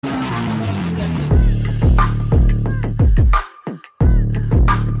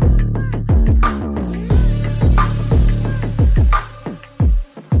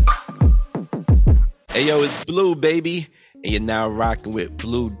Hey, yo, it's Blue, baby. And you're now rocking with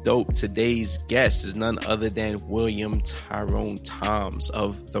Blue Dope. Today's guest is none other than William Tyrone Toms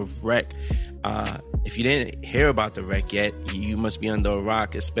of The Wreck. If you didn't hear about The Wreck yet, you must be under a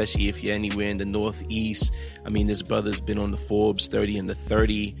rock, especially if you're anywhere in the Northeast. I mean, this brother's been on the Forbes 30 and the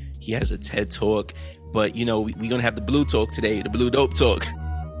 30. He has a TED Talk. But, you know, we're going to have the Blue Talk today, the Blue Dope Talk.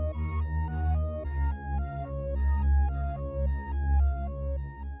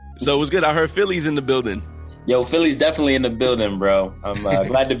 So it was good. I heard Philly's in the building. Yo, Philly's definitely in the building, bro. I'm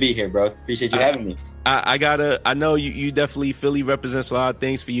glad to be here, bro. Appreciate you having me. I know you definitely, Philly represents a lot of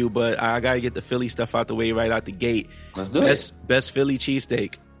things for you, but I gotta get the Philly stuff out the way right out the gate. Let's do it. Best Philly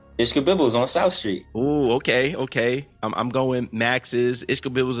cheesesteak. Ishkabibbles on South Street. Ooh, okay. I'm going Max's.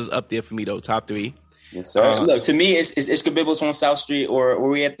 Ishkabibbles is up there for me though, top 3. Yes, sir. Look, to me, it's Ishkabibbles on South Street, or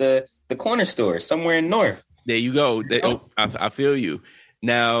we at the corner store somewhere in North. There you go. I feel you.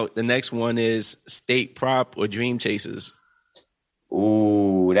 Now, the next one is State Prop or Dream Chasers.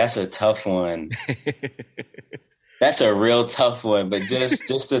 Ooh, that's a tough one. That's a real tough one. But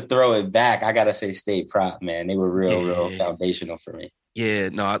just to throw it back, I got to say State Prop, man. They were real foundational for me. Yeah,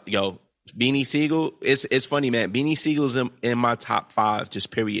 no, Beanie Siegel, it's funny, man. Beanie Siegel's in my top 5, just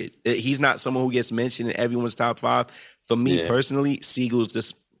period. He's not someone who gets mentioned in everyone's top 5. For me personally, Siegel's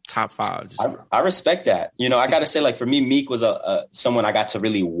just top 5. I respect that. You know, I got to say, like, for me, Meek was someone I got to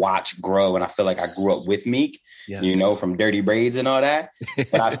really watch grow. And I feel like I grew up with Meek, you know, from Dirty Braids and all that.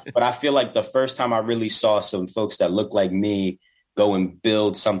 But I feel like the first time I really saw some folks that looked like me go and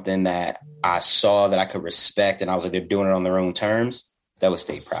build something that I saw that I could respect, and I was like, they're doing it on their own terms. That was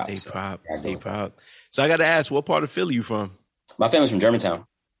State Prop. State Prop. So I got to ask, what part of Philly you from? My family's from Germantown.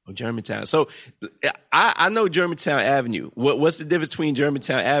 Oh, Germantown. So I know Germantown Avenue. What's the difference between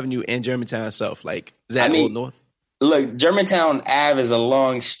Germantown Avenue and Germantown itself? Like, is that Old North? Look, Germantown Ave is a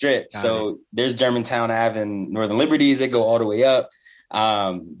long strip. So there's Germantown Ave and Northern Liberties that go all the way up.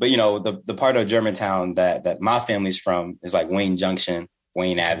 But, you know, the part of Germantown that my family's from is like Wayne Junction,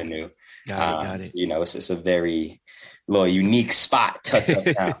 Wayne Avenue. Got it. You know, it's a very little unique spot tucked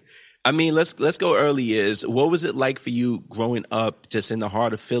uptown. I mean, let's go early years. What was it like for you growing up just in the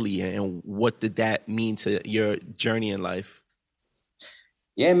heart of Philly, and what did that mean to your journey in life?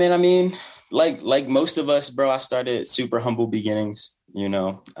 Yeah, man. I mean, like most of us, bro, I started super humble beginnings, you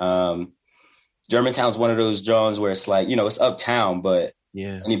know. Germantown's one of those joints where it's like, you know, it's uptown, but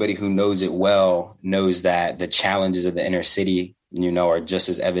anybody who knows it well knows that the challenges of the inner city, you know, are just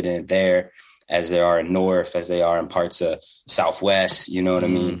as evident there as they are in North, as they are in parts of Southwest, you know what I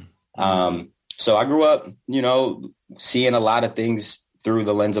mean? So I grew up, you know, seeing a lot of things through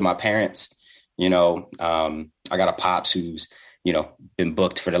the lens of my parents. You know, I got a pops who's, you know, been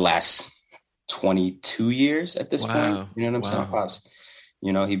booked for the last 22 years at this point. You know what I'm saying? Pops,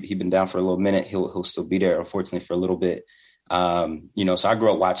 you know, he been down for a little minute. He'll still be there, unfortunately, for a little bit. You know, so I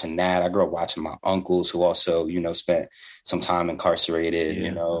grew up watching that. I grew up watching my uncles who also, you know, spent some time incarcerated,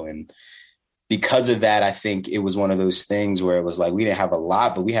 you know, and because of that, I think it was one of those things where it was like, we didn't have a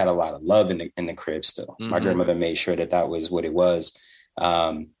lot, but we had a lot of love in the crib still. My grandmother made sure that was what it was.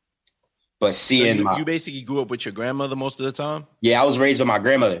 But seeing you basically grew up with your grandmother most of the time? Yeah, I was raised by my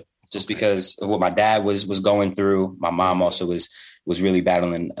grandmother just because of what my dad was going through. My mom also was really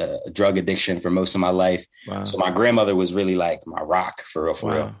battling a drug addiction for most of my life. So my grandmother was really like my rock for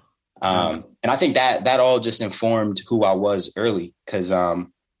real. And I think that all just informed who I was early, because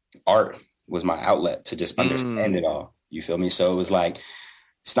art was my outlet to just understand it all. You feel me? So it was like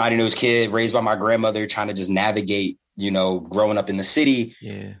snotty-nosed kid raised by my grandmother, trying to just navigate, you know, growing up in the city.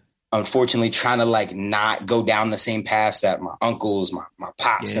 Unfortunately, trying to like not go down the same paths that my uncles, my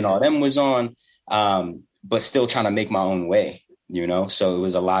pops and all them was on, but still trying to make my own way, you know? So it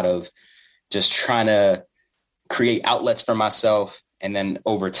was a lot of just trying to create outlets for myself. And then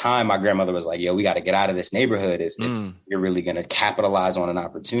over time, my grandmother was like, yo, we got to get out of this neighborhood if you're really going to capitalize on an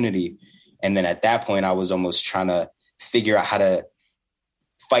opportunity. And then at that point, I was almost trying to figure out how to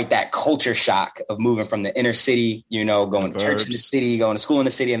fight that culture shock of moving from the inner city, you know, going to church in the city, going to school in the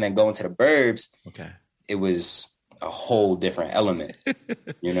city, and then going to the burbs. It was a whole different element.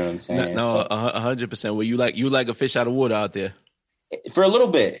 You know what I'm saying? No, 100%. Well, you like a fish out of water out there? For a little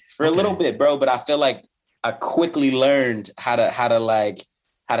bit, bro. But I feel like I quickly learned how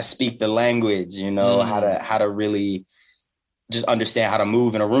to speak the language, you know, how to really just understand how to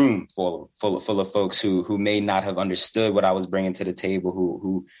move in a room full of folks who may not have understood what I was bringing to the table,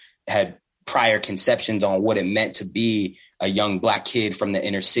 who had prior conceptions on what it meant to be a young Black kid from the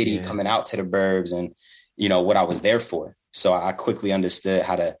inner city coming out to the burbs, and, you know, what I was there for. So I quickly understood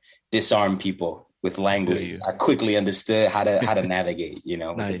how to disarm people with language. I quickly understood how to navigate, you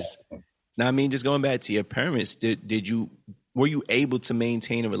know. Nice. Now, I mean, just going back to your parents, were you able to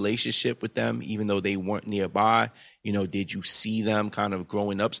maintain a relationship with them even though they weren't nearby? You know, did you see them kind of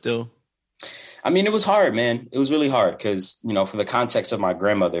growing up still? I mean, it was hard, man. It was really hard because, you know, for the context of my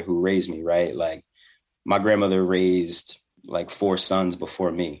grandmother who raised me, right? Like my grandmother raised like 4 sons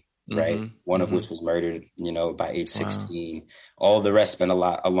before me, right? Mm-hmm. One of which was murdered, you know, by age 16. All the rest spent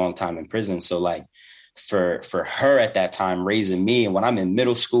a long time in prison. So like for her at that time raising me, and when I'm in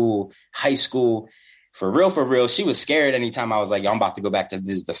middle school, high school, for real, she was scared anytime I was like, yo, I'm about to go back to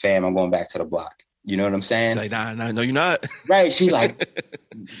visit the fam. I'm going back to the block. You know what I'm saying? She's like, nah, no, you're not. Right. She's like,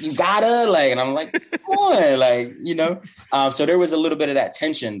 you gotta, like, and I'm like, come on, like, you know. So there was a little bit of that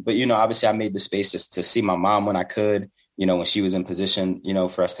tension, but, you know, obviously I made the space to see my mom when I could, you know, when she was in position, you know,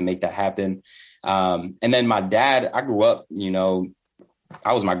 for us to make that happen. And then my dad, I grew up, you know,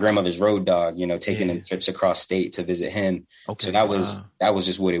 I was my grandmother's road dog, you know, taking him trips across state to visit him. Okay, so that was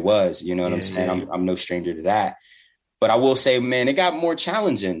just what it was. You know what I'm saying? I'm no stranger to that. But I will say, man, it got more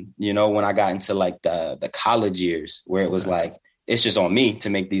challenging, you know, when I got into like the college years where it was like, it's just on me to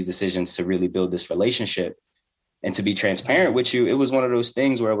make these decisions to really build this relationship. And to be transparent with you, it was one of those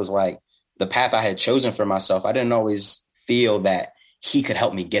things where it was like the path I had chosen for myself. I didn't always feel that he could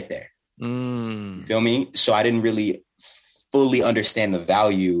help me get there. You feel me? So I didn't really fully understand the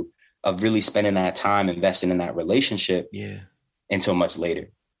value of really spending that time investing in that relationship until much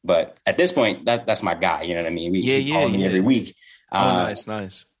later. But at this point, that's my guy. You know what I mean? We call me every week.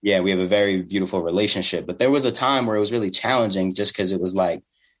 Nice. Yeah, we have a very beautiful relationship. But there was a time where it was really challenging just because it was like,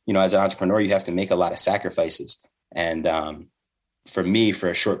 you know, as an entrepreneur, you have to make a lot of sacrifices. And for me, for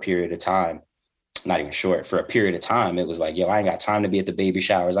a short period of time, not even short, for a period of time, it was like, yo, I ain't got time to be at the baby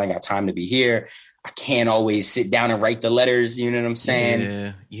showers. I ain't got time to be here. I can't always sit down and write the letters. You know what I'm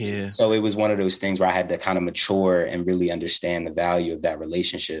saying? Yeah. So it was one of those things where I had to kind of mature and really understand the value of that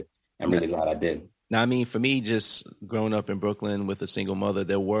relationship. I'm really glad I did. Now, I mean, for me, just growing up in Brooklyn with a single mother,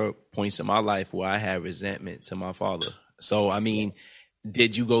 there were points in my life where I had resentment to my father. So, I mean,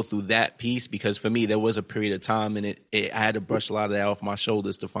 did you go through that piece? Because for me, there was a period of time and I had to brush a lot of that off my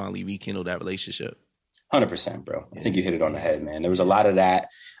shoulders to finally rekindle that relationship. 100%, bro. I think you hit it on the head, man. There was a lot of that.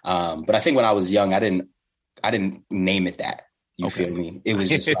 But I think when I was young, I didn't name it that. You feel me? It was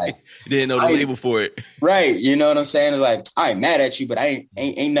just like, didn't know the label for it. Right. You know what I'm saying? It's like, I ain't mad at you, but I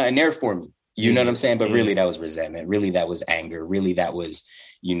ain't nothing there for me. You know what I'm saying? But really that was resentment. Really that was anger. Really that was,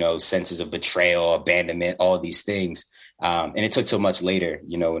 you know, senses of betrayal, abandonment, all these things. And it took till much later,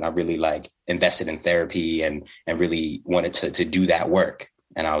 you know, and I really like invested in therapy and really wanted to do that work.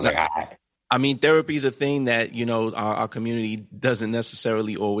 And I was like, I mean, therapy is a thing that, you know, our community doesn't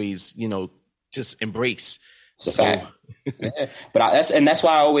necessarily always, you know, just embrace. It's a fact. But that's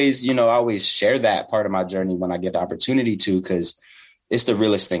why I always share that part of my journey when I get the opportunity to, because it's the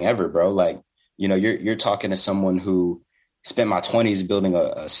realest thing ever, bro. Like, you know, you're talking to someone who spent my 20s building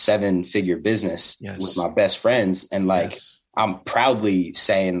a 7-figure business with my best friends. And like, I'm proudly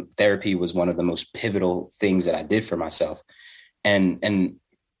saying therapy was one of the most pivotal things that I did for myself. And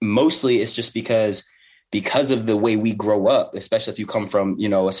mostly it's just because of the way we grow up, especially if you come from, you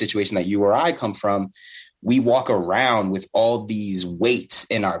know, a situation that you or I come from, we walk around with all these weights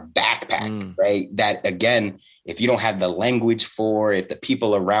in our backpack, right? That again, if you don't have the language for, if the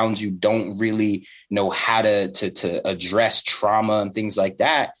people around you don't really know how to address trauma and things like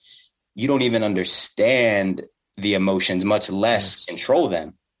that, you don't even understand the emotions, much less control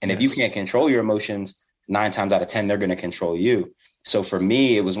them. And if you can't control your emotions, 9 times out of 10, they're going to control you. So for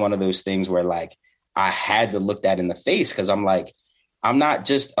me, it was one of those things where like, I had to look that in the face because I'm like, I'm not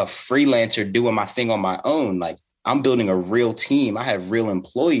just a freelancer doing my thing on my own. Like I'm building a real team. I have real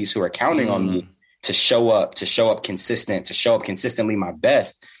employees who are counting on me to show up consistently my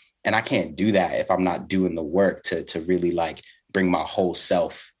best. And I can't do that if I'm not doing the work to really like bring my whole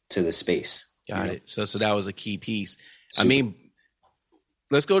self to the space. Got it. So that was a key piece. Super. I mean,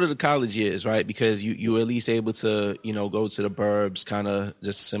 let's go to the college years, right? Because you were at least able to, you know, go to the burbs, kind of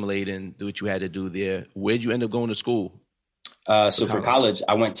just assimilate and do what you had to do there. Where'd you end up going to school? So for college,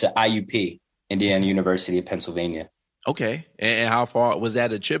 I went to IUP, Indiana University of Pennsylvania. Okay. And how far was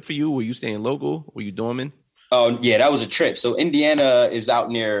that a trip for you? Were you staying local? Were you dorming? Oh, yeah, that was a trip. So Indiana is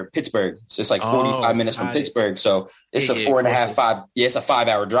out near Pittsburgh. So it's like 45 minutes from Pittsburgh. So it's a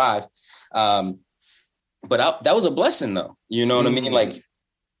 5-hour drive. But that was a blessing though. You know what I mean?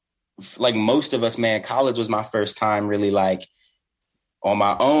 Like most of us, man, college was my first time really like on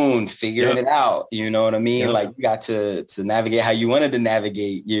my own, figuring it out. You know what I mean? Like you got to navigate how you wanted to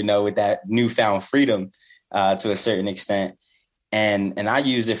navigate, you know, with that newfound freedom to a certain extent. And I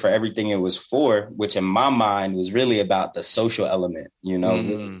used it for everything it was for, which in my mind was really about the social element,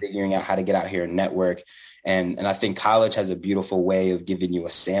 really figuring out how to get out here and network. And I think college has a beautiful way of giving you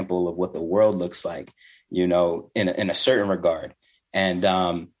a sample of what the world looks like, in a certain regard. And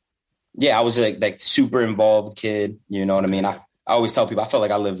I was like super involved kid, you know what I mean? I always tell people I felt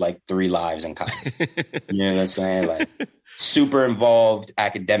like I lived like 3 lives in college. You know what I'm saying? Like super involved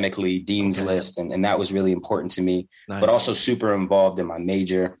academically, Dean's List, and that was really important to me. Nice. But also super involved in my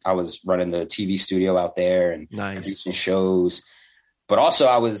major. I was running the TV studio out there and producing shows. But also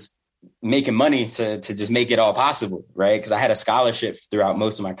I was making money to just make it all possible, right? Because I had a scholarship throughout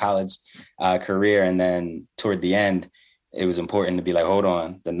most of my college career, and then toward the end, it was important to be like, hold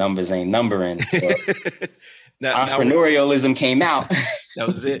on, the numbers ain't numbering. So entrepreneurialism came out. That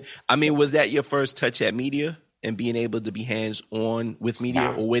was it. I mean, was that your first touch at media and being able to be hands-on with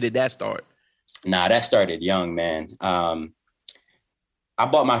media, or where did that start? Nah, that started young, man. I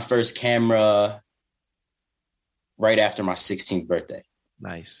bought my first camera right after my 16th birthday.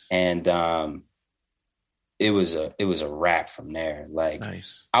 Nice. And it was a wrap from there. Like,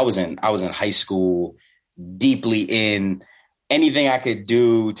 nice. I was in high school, deeply in anything I could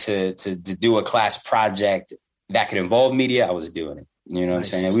do to do a class project that could involve media. I was doing it. You know what I'm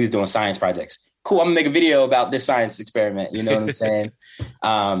saying? We were doing science projects. Cool. I'm gonna make a video about this science experiment. You know what I'm saying?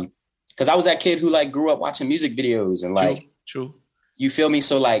 Because I was that kid who like grew up watching music videos and like, true. You feel me?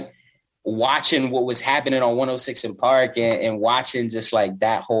 So like watching what was happening on 106 in Park and watching just like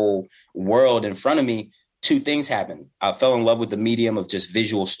that whole world in front of me, 2 things happened. I fell in love with the medium of just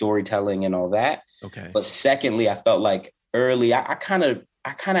visual storytelling and all that. Okay. But secondly, I felt like early, I kind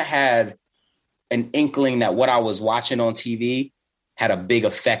of had an inkling that what I was watching on TV had a big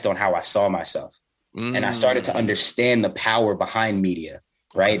effect on how I saw myself. And I started to understand the power behind media,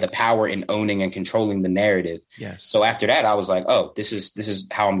 right? The power in owning and controlling the narrative. Yes. So after that, I was like, oh, this is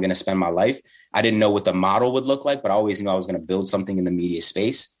how I'm going to spend my life. I didn't know what the model would look like, but I always knew I was going to build something in the media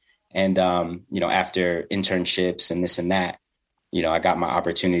space. And, after internships and this and that, I got my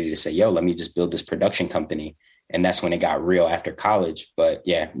opportunity to say, yo, let me just build this production company. And that's when it got real after college. But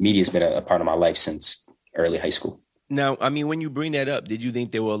yeah, media's been a part of my life since early high school. Now, I mean, when you bring that up, did you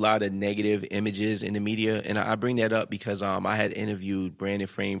think there were a lot of negative images in the media? And I bring that up because I had interviewed Brandon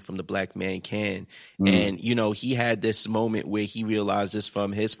Frame from The Black Man Can. And, he had this moment where he realized this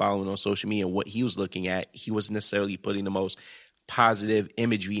from his following on social media, what he was looking at. He wasn't necessarily putting the most positive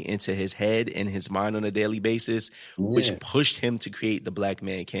imagery into his head and his mind on a daily basis, which pushed him to create The Black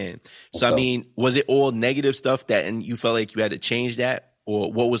Man Can. So, I mean, was it all negative stuff and you felt like you had to change that?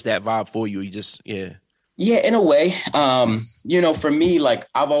 Or what was that vibe for you? You just, Yeah, in a way, for me, like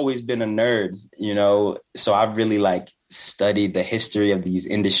I've always been a nerd, so I've really like studied the history of these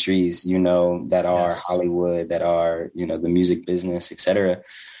industries, that are Hollywood, that are, the music business, et cetera.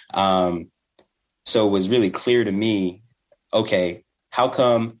 So it was really clear to me, okay, how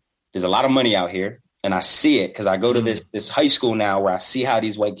come there's a lot of money out here and I see it because I go to this high school now where I see how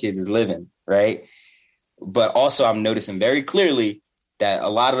these white kids is living. Right. But also I'm noticing very clearly that a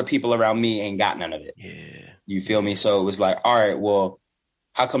lot of the people around me ain't got none of it. Yeah. You feel me? So it was like, all right, well,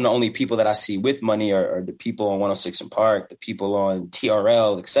 how come the only people that I see with money are the people on 106 in Park, the people on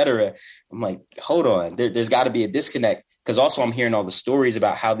TRL, et cetera? I'm like, hold on, there's got to be a disconnect. Because also I'm hearing all the stories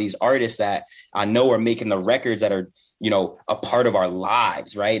about how these artists that I know are making the records that are, a part of our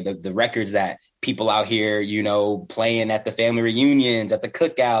lives, right? The records that people out here, playing at the family reunions, at the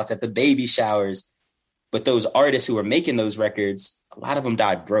cookouts, at the baby showers. But those artists who are making those records, a lot of them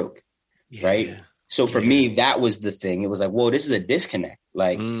died broke, right? So for me, that was the thing. It was like, whoa, this is a disconnect.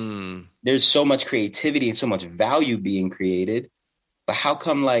 Like there's so much creativity and so much value being created. But how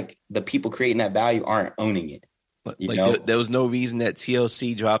come like the people creating that value aren't owning it? There was no reason that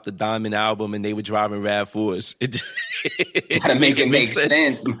TLC dropped the Diamond album and they were driving RAV4s. You gotta make it make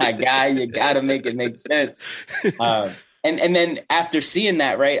sense, my guy. You gotta make it make sense. And then after seeing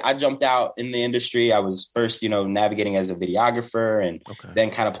that, right, I jumped out in the industry. I was first, navigating as a videographer and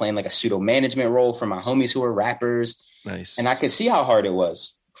then kind of playing like a pseudo management role for my homies who were rappers. Nice. And I could see how hard it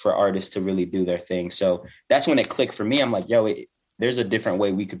was for artists to really do their thing. So that's when it clicked for me. I'm like, yo, there's a different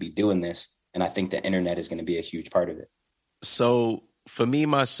way we could be doing this. And I think the internet is going to be a huge part of it. So for me,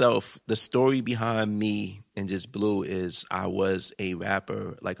 myself, the story behind me and Just Blue is I was a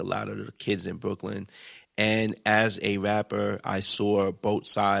rapper like a lot of the kids in Brooklyn. And as a rapper, I saw both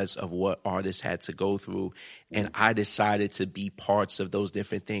sides of what artists had to go through. And I decided to be parts of those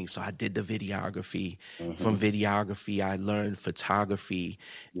different things. So I did the videography. From videography, I learned photography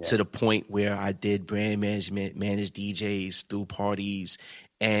to the point where I did brand management, managed DJs, through parties.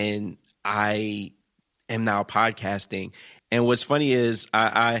 And I am now podcasting. And what's funny is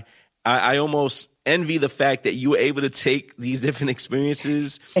I almost envy the fact that you were able to take these different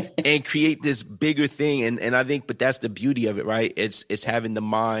experiences and create this bigger thing. And I think, but that's the beauty of it, right? It's having the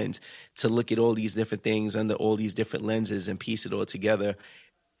mind to look at all these different things under all these different lenses and piece it all together.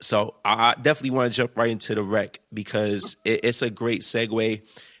 So I definitely want to jump right into the Rec because it's a great segue.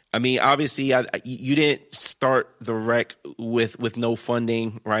 I mean, obviously, you didn't start the Rec with no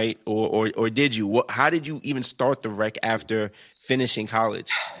funding, right? Or did you? How did you even start the Rec after finishing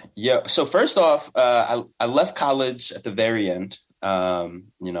college? Yeah. So first off, I left college at the very end, a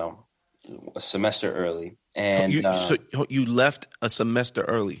semester early. And so you left a semester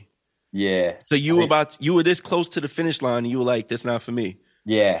early. Yeah. So you were this close to the finish line and you were like, "This not for me."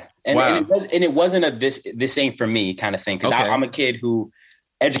 Yeah. And, wow. and it wasn't this ain't for me kind of thing. Cause okay. I'm a kid who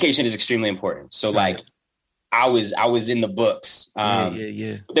education is extremely important. So like I was in the books.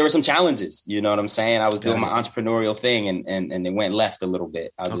 Yeah. There were some challenges, you know what I'm saying? I was doing my entrepreneurial thing and it went left a little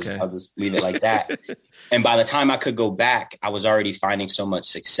bit. I'll just leave it like that. And by the time I could go back, I was already finding so much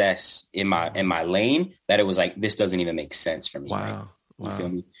success in my lane that it was like, this doesn't even make sense for me. Wow. Right? You feel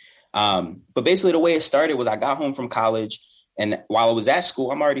me? But basically the way it started was I got home from college. And while I was at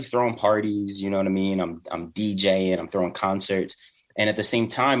school, I'm already throwing parties, you know what I mean? I'm DJing, I'm throwing concerts. And at the same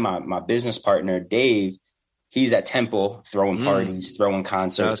time, my business partner, Dave, he's at Temple throwing parties, throwing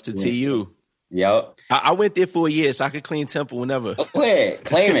concerts. Shouts to TU. Yep. I went there for a year, so I could claim Temple whenever. Go ahead.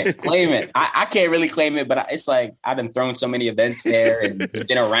 Claim it. I can't really claim it, but it's like I've been throwing so many events there and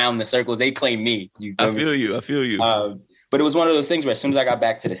been around the circles. They claim me. I feel you. But it was one of those things where as soon as I got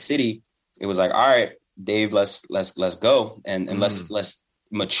back to the city, it was like, all right, Dave, let's go and let's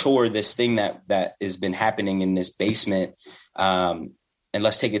mature this thing that has been happening in this basement. And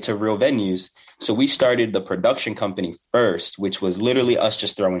let's take it to real venues. So we started the production company first, which was literally us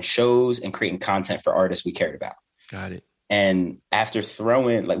just throwing shows and creating content for artists we cared about. Got it. And after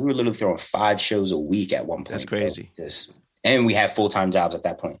throwing, we were literally throwing 5 shows a week at one point. That's crazy. And we had full-time jobs at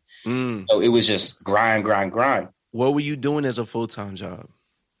that point. So it was just grind. What were you doing as a full-time job?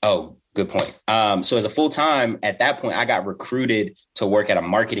 Oh, good point. So as a full-time, at that point, I got recruited to work at a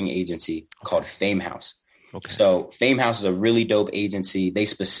marketing agency called Fame House. Okay. So Fame House is a really dope agency. They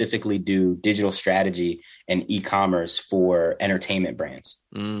specifically do digital strategy and e-commerce for entertainment brands.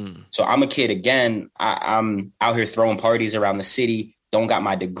 So I'm a kid, again, I'm out here throwing parties around the city, don't got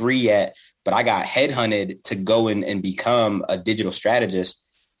my degree yet, but I got headhunted to go and become a digital strategist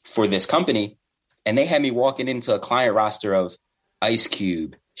for this company. And they had me walking into a client roster of Ice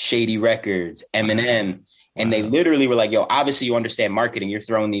Cube, Shady Records, Eminem. And they literally were like, yo, obviously you understand marketing. You're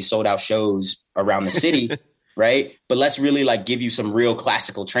throwing these sold out shows around the city, right? But let's really give you some real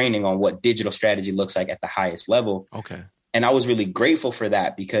classical training on what digital strategy looks like at the highest level. Okay. And I was really grateful for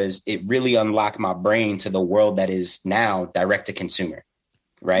that because it really unlocked my brain to the world that is now direct to consumer,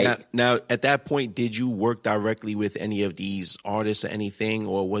 right? Now, at that point, did you work directly with any of these artists or anything?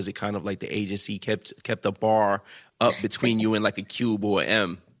 Or was it kind of like the agency kept a bar up between you and like a Cube or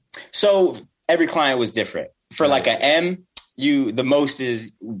M? So every client was different. For like an M, the most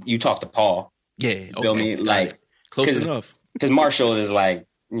is you talk to Paul. Yeah, you feel me? Close enough. Because Marshall is like,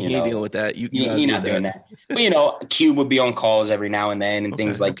 he ain't dealing with that. He's not doing that. But Cube would be on calls every now and then and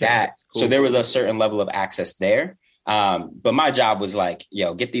things like that. Cool. So there was a certain level of access there. But my job was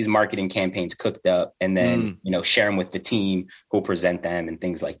get these marketing campaigns cooked up and then share them with the team who'll present them and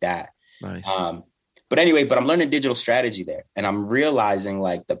things like that. Nice. But I'm learning digital strategy there, and I'm realizing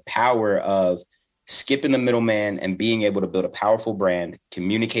the power of skipping the middleman and being able to build a powerful brand,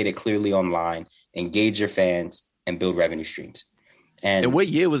 communicate it clearly online, engage your fans, and build revenue streams. And what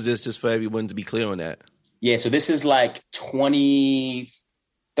year was this, just for everyone to be clear on that? Yeah, so this is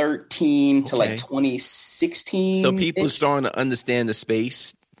 2013 to 2016. So people starting to understand the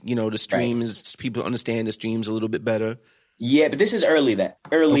space, the streams, people understand the streams a little bit better. Yeah, but this is early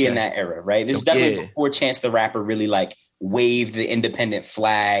in that era, right? This is definitely before Chance the Rapper really waved the independent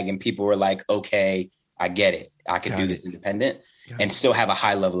flag and people were like, okay, I get it. I can do this independent and still have a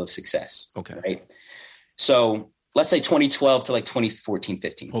high level of success. Okay. Right. So let's say 2012 to 2014,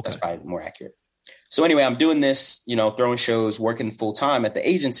 15. Okay. That's probably more accurate. So anyway, I'm doing this, throwing shows, working full time at the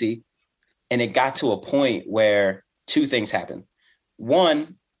agency. And it got to a point where 2 things happened.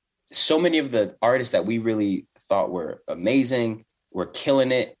 One, so many of the artists that we really thought were amazing, were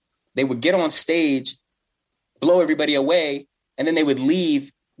killing it, they would get on stage, blow everybody away, and then they would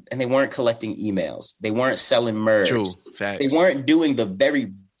leave and they weren't collecting emails. They weren't selling merch. True. Facts. They weren't doing the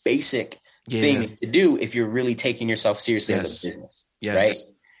very basic things to do if you're really taking yourself seriously as a business. Right?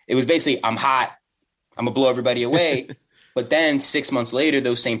 It was basically, I'm hot, I'm gonna blow everybody away. But then 6 months later,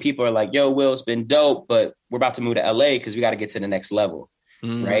 those same people are like, yo, Will, it's been dope, but we're about to move to LA because we got to get to the next level.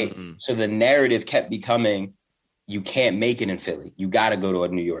 Right. So the narrative kept becoming, you can't make it in Philly. You got to go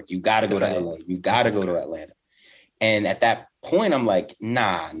to New York. You got to go to LA. You got to go to Atlanta. And at that point, I'm like,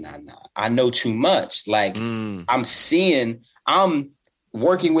 nah. I know too much. Like I'm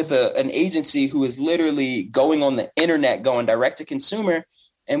working with an agency who is literally going on the internet, going direct to consumer.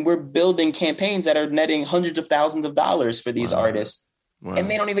 And we're building campaigns that are netting hundreds of thousands of dollars for these artists. And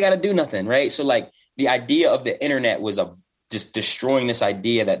they don't even got to do nothing. Right. So like the idea of the internet was just destroying this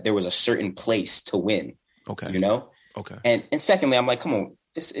idea that there was a certain place to win. Okay. You know? Okay. And secondly, I'm like, come on,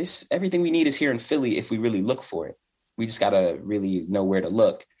 this everything we need is here in Philly if we really look for it. We just got to really know where to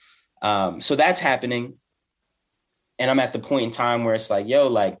look. So that's happening. And I'm at the point in time where it's like, yo,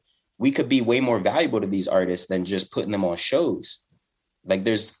 like we could be way more valuable to these artists than just putting them on shows. Like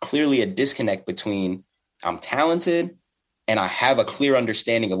there's clearly a disconnect between I'm talented and I have a clear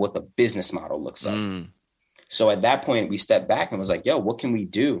understanding of what the business model looks like. So at that point, we stepped back and was like, yo, what can we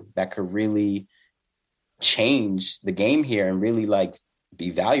do that could really change the game here and really like be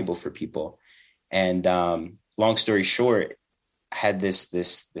valuable for people? And long story short, I had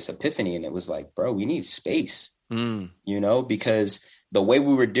this epiphany, and it was like, bro, we need space, you know, because the way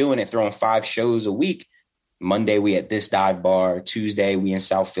we were doing it, throwing 5 shows a week, Monday, we at this dive bar. Tuesday, we in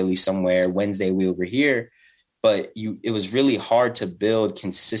South Philly somewhere. Wednesday, we over here. But it was really hard to build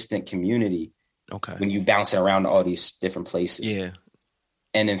consistent community when you bounce around all these different places. Yeah.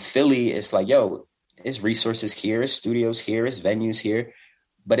 And in Philly, it's like, yo, it's resources here, it's studios here, it's venues here.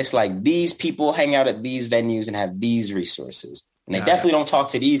 But it's like these people hang out at these venues and have these resources. And they definitely don't talk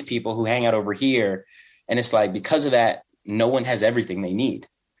to these people who hang out over here. And it's like, because of that, no one has everything they need.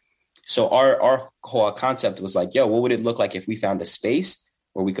 So our whole concept was like, yo, what would it look like if we found a space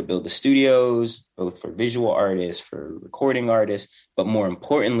where we could build the studios, both for visual artists, for recording artists, but more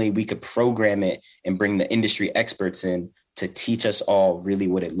importantly, we could program it and bring the industry experts in to teach us all really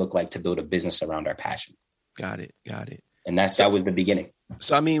what it looked like to build a business around our passion. Got it. And that was the beginning.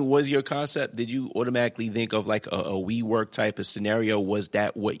 So, I mean, was your concept, did you automatically think of like a WeWork type of scenario? Was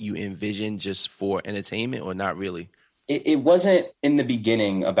that what you envisioned just for entertainment or not really? It wasn't in the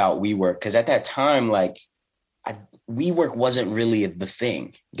beginning about WeWork, because at that time, like WeWork wasn't really the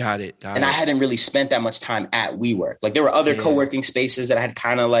thing. Got it. And I hadn't really spent that much time at WeWork. Like there were other co-working spaces that I had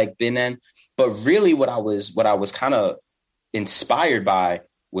kind of like been in, but really what I was kind of inspired by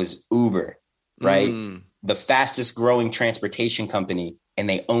was Uber, right? The fastest growing transportation company, and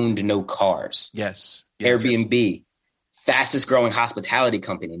they owned no cars. Yes. Airbnb, fastest growing hospitality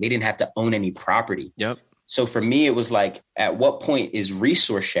company. They didn't have to own any property. Yep. So for me, it was like, at what point is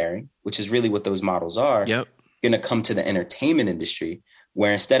resource sharing, which is really what those models are, going to come to the entertainment industry,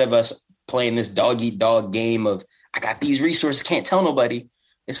 where instead of us playing this dog eat dog game of, I got these resources, can't tell nobody.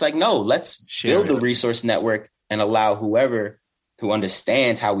 It's like, no, let's build a resource network and allow whoever who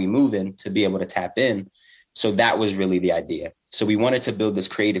understands how we move in to be able to tap in. So that was really the idea. So we wanted to build this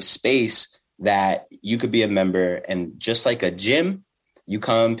creative space that you could be a member, and just like a gym, you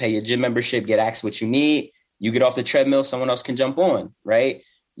come pay your gym membership, get access to what you need. You get off the treadmill, someone else can jump on, right?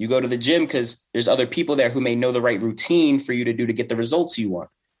 You go to the gym because there's other people there who may know the right routine for you to do to get the results you want.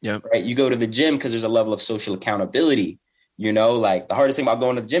 Right. You go to the gym because there's a level of social accountability. You know, like the hardest thing about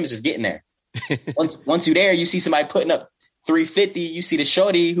going to the gym is just getting there. once you're there, you see somebody putting up 350, you see the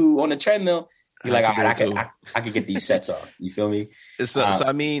shorty who on the treadmill, you're like, all right, I could get these sets off. You feel me? So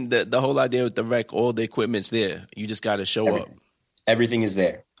I mean, the whole idea with the rec, all the equipment's there. You just got to show up. Everything is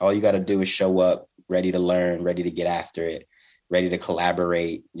there. All you got to do is show up, ready to learn, ready to get after it, ready to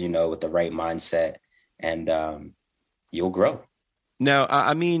collaborate, you know, with the right mindset, and you'll grow. Now,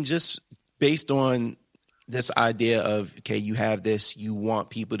 I mean, just based on this idea of, okay, you have this, you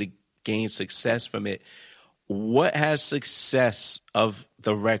want people to gain success from it. What has success of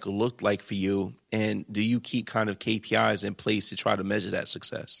the rec looked like for you? And do you keep kind of KPIs in place to try to measure that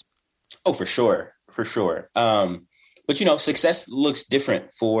success? Oh, for sure. But, you know, success looks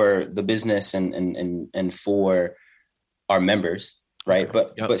different for the business and for our members. Right.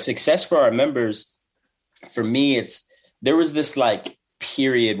 Okay. But success for our members, for me, there was this like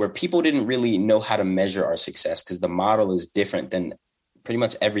period where people didn't really know how to measure our success because the model is different than pretty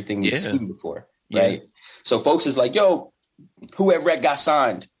much everything we've seen before. Right. So folks is like, yo, who at rec got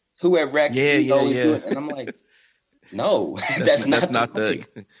signed? Who at rec doing? And I'm like, no, that's not the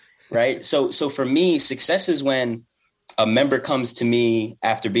right. So for me, success is when a member comes to me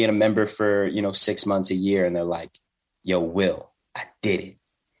after being a member for, 6 months, a year, and they're like, yo, Will, I did it.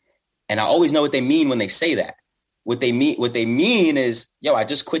 And I always know what they mean when they say that. What they mean is, yo, I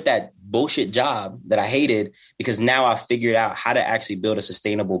just quit that bullshit job that I hated, because now I figured out how to actually build a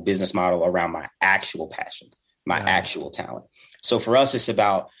sustainable business model around my actual passion, my actual talent. So for us, it's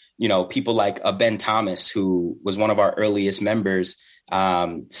about, people like Ben Thomas, who was one of our earliest members,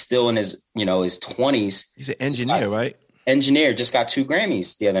 still in his 20s. He's an engineer, right? Engineer, just got 2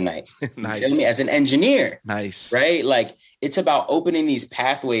 Grammys the other night. Nice. You feel me? As an engineer. Nice. Right? Like, it's about opening these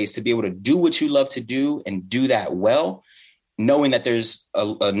pathways to be able to do what you love to do and do that well, knowing that there's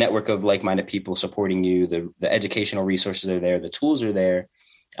a network of like-minded people supporting you. The educational resources are there. The tools are there.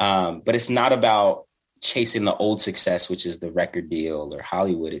 But it's not about chasing the old success, which is the record deal or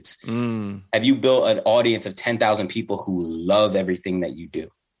Hollywood. It's have you built an audience of 10,000 people who love everything that you do?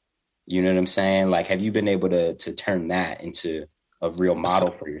 You know what I'm saying? Like, have you been able to turn that into a real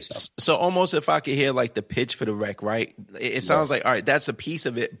model for yourself? So almost, if I could hear like the pitch for the rec, right? It sounds like, all right, that's a piece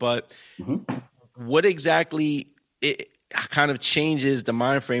of it, but what exactly it kind of changes the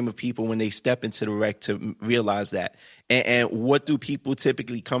mind frame of people when they step into the rec to realize that? And what do people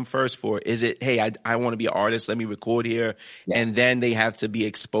typically come first for? Is it, hey, I want to be an artist, let me record here, and then they have to be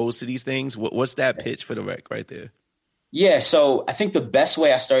exposed to these things? What's that pitch for the rec right there? Yeah, so I think the best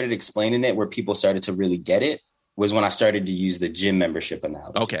way I started explaining it, where people started to really get it, was when I started to use the gym membership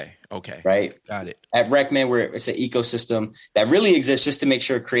analogy. Okay. Right? Got it. At Rec, man, where it's an ecosystem that really exists just to make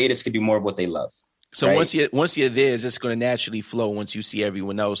sure creatives can do more of what they love. So right? once you're there, it's just going to naturally flow once you see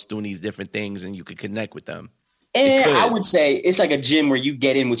everyone else doing these different things and you can connect with them. And I would say it's like a gym where you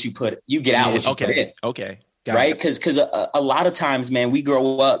get in what you get out what you put in. Okay. Right? Because a lot of times, man, we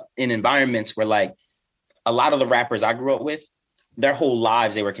grow up in environments where, like, a lot of the rappers I grew up with, their whole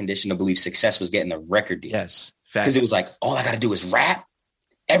lives, they were conditioned to believe success was getting the record deal. Yes. Because it was like, all I got to do is rap.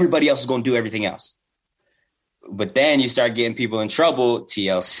 Everybody else is going to do everything else. But then you start getting people in trouble,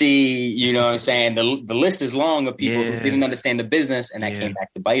 TLC, you know what I'm saying? The list is long of people who didn't understand the business, and that came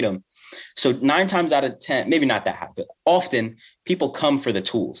back to bite them. So 9 times out of 10, maybe not that high, but often people come for the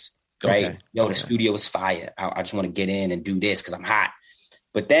tools, right? The studio is fire. I just want to get in and do this because I'm hot.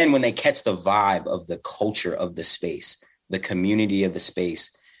 But then when they catch the vibe of the culture of the space, the community of the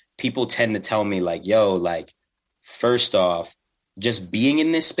space, people tend to tell me like, yo, like, first off, just being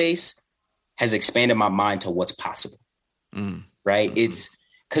in this space has expanded my mind to what's possible. Right. It's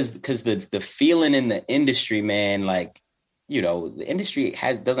because the feeling in the industry, man, like, the industry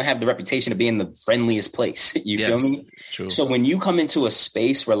doesn't have the reputation of being the friendliest place. You feel me? True. So when you come into a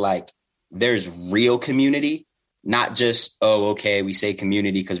space where, like, there's real community, not just, we say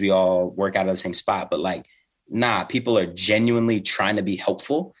community because we all work out of the same spot, but like, nah, people are genuinely trying to be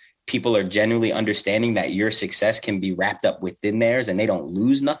helpful. People are genuinely understanding that your success can be wrapped up within theirs and they don't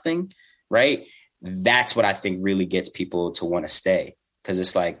lose nothing, right? That's what I think really gets people to want to stay. Because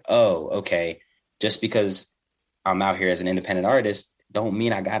it's like, just because I'm out here as an independent artist, don't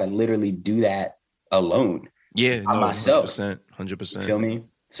mean I got to literally do that alone. Yeah, no, myself. 100%. You feel me?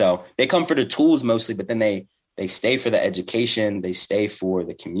 So they come for the tools mostly, but then they stay for the education, they stay for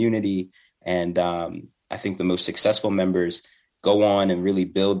the community. And I think the most successful members go on and really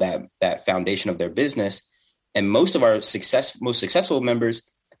build that foundation of their business. And most of our most successful members,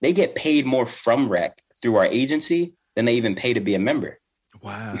 they get paid more from Rec through our agency than they even pay to be a member.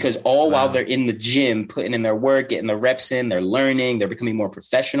 Wow. Because while they're in the gym, putting in their work, getting the reps in, they're learning, they're becoming more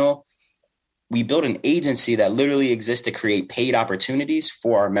professional. We built an agency that literally exists to create paid opportunities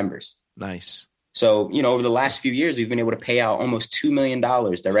for our members. Nice. So, over the last few years, we've been able to pay out almost $2 million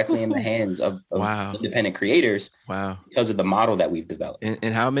directly in the hands of independent creators. Wow. Because of the model that we've developed.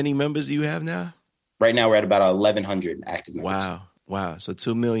 And how many members do you have now? Right now, we're at about 1,100 active members. Wow. So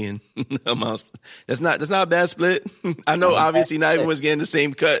 2 million amounts. That's not a bad split. I know obviously not everyone's getting the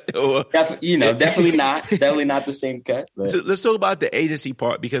same cut. Definitely not. Definitely not the same cut. But. So let's talk about the agency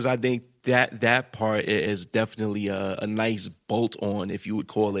part, because I think that part is definitely a nice bolt on, if you would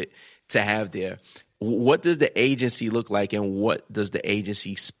call it, to have there. What does the agency look like, and what does the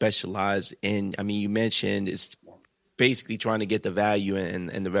agency specialize in? I mean, you mentioned it's basically trying to get the value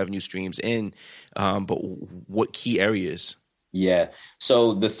and the revenue streams in, but what key areas? Yeah.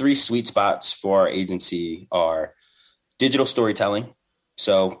 So the 3 sweet spots for our agency are digital storytelling.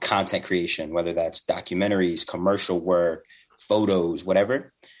 So content creation, whether that's documentaries, commercial work, photos,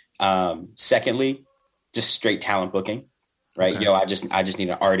 whatever. Secondly, just straight talent booking, right? Okay. I just need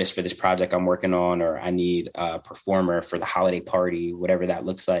an artist for this project I'm working on, or I need a performer for the holiday party, whatever that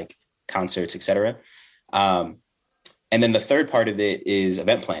looks like, concerts, etc. And then the third part of it is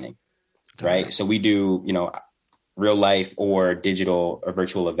event planning, right? So we do, real life or digital or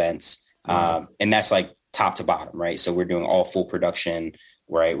virtual events. And that's like top to bottom, right? So we're doing all full production,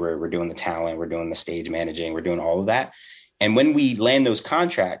 right? We're doing the talent, we're doing the stage managing, we're doing all of that. And when we land those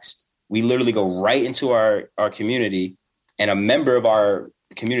contracts, we literally go right into our community, and a member of our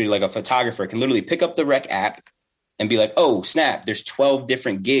community, like a photographer, can literally pick up the Rec app and be like, oh, snap, there's 12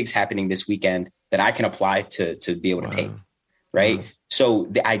 different gigs happening this weekend that I can apply to be able to take. Right. Wow. So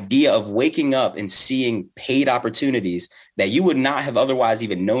the idea of waking up and seeing paid opportunities that you would not have otherwise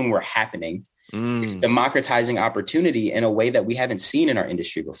even known were happening. It's democratizing opportunity in a way that we haven't seen in our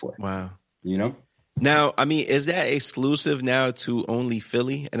industry before. Wow. You know? Now, I mean, is that exclusive now to only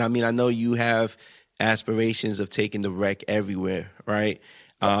Philly? And I mean, I know you have aspirations of taking the Rec everywhere, right?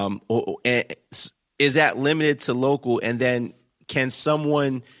 And is that limited to local? And then can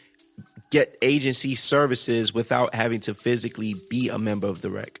someone get agency services without having to physically be a member of the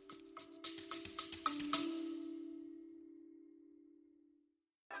Rec?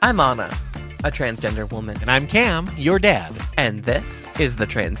 I'm Anna, a transgender woman. And I'm Cam, your dad. And this is The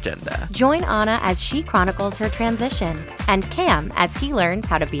Transgender. Join Anna as she chronicles her transition, and Cam as he learns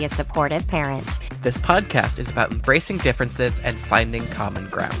how to be a supportive parent. This podcast is about embracing differences and finding common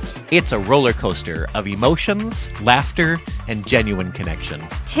ground. It's a roller coaster of emotions, laughter, and genuine connection.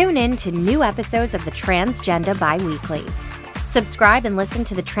 Tune in to new episodes of The Transgender bi-weekly. Subscribe and listen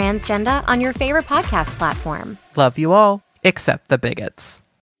to The Transgender on your favorite podcast platform. Love you all, except the bigots.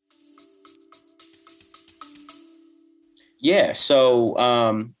 Yeah, so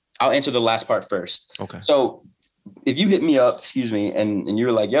I'll answer the last part first. Okay. So if you hit me up, and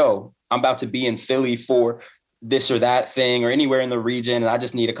you're like, yo, I'm about to be in Philly for this or that thing or anywhere in the region, and I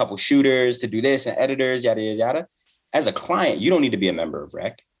just need a couple shooters to do this and editors, yada, yada, yada. As a client, you don't need to be a member of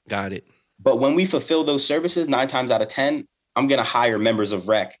Rec. Got it. But when we fulfill those services, 9 times out of 10, I'm going to hire members of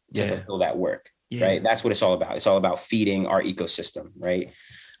Rec to fulfill that work, right? That's what it's all about. It's all about feeding our ecosystem, right?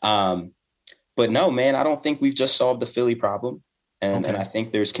 But no, man, I don't think we've just solved the Philly problem. And I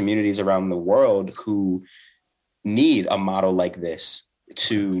think there's communities around the world who need a model like this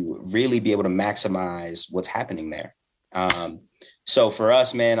to really be able to maximize what's happening there. So for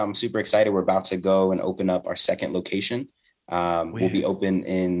us, man, I'm super excited. We're about to go and open up our second location. We'll be open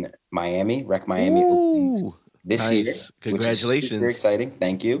in Miami, Rec Miami this year. Congratulations. Very exciting.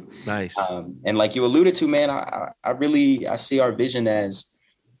 Thank you. Nice. And like you alluded to, man, I see our vision as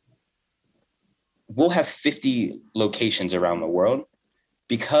we'll have 50 locations around the world,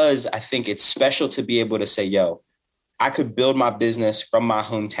 because I think it's special to be able to say, yo, I could build my business from my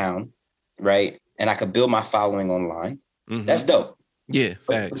hometown, right? And I could build my following online. Mm-hmm. That's dope. Yeah,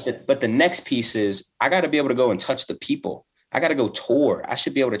 facts. But the next piece is I got to be able to go and touch the people. I got to go tour. I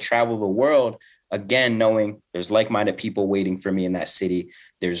should be able to travel the world, again, knowing there's like-minded people waiting for me in that city.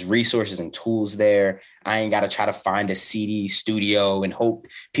 There's resources and tools there. I ain't got to try to find a CD studio and hope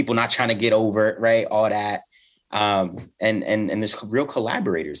people not trying to get over it, right? All that. And there's real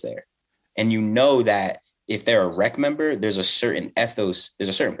collaborators there. And you know that if they're a Rec member, there's a certain ethos, there's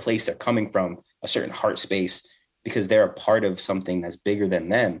a certain place they're coming from, a certain heart space, because they're a part of something that's bigger than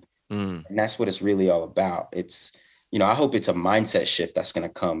them. And that's what it's really all about. It's, I hope it's a mindset shift that's going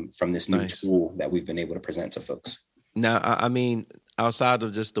to come from this new tool that we've been able to present to folks. Now, I mean, outside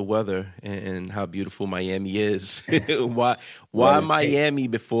of just the weather and how beautiful Miami is, why Miami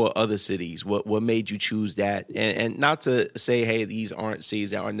before other cities? What made you choose that? And not to say, hey, these aren't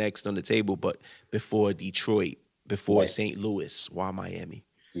cities that are next on the table, but before Detroit, before St. Louis, why Miami?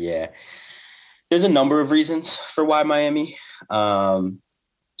 Yeah, there's a number of reasons for why Miami.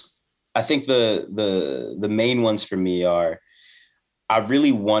 I think the main ones for me are, I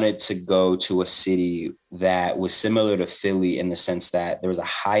really wanted to go to a city that was similar to Philly in the sense that there was a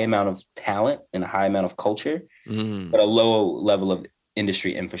high amount of talent and a high amount of culture, but a low level of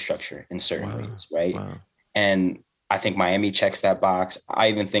industry infrastructure in certain ways, right? Wow. And I think Miami checks that box. I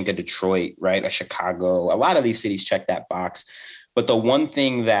even think of Detroit, right? A Chicago, a lot of these cities check that box. But the one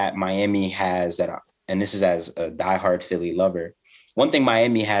thing that Miami has and this is as a diehard Philly lover, one thing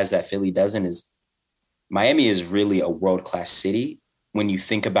Miami has that Philly doesn't is Miami is really a world-class city when you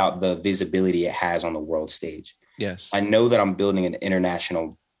think about the visibility it has on the world stage. Yes. I know that I'm building an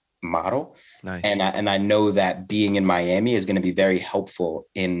international model. Nice. And I know that being in Miami is going to be very helpful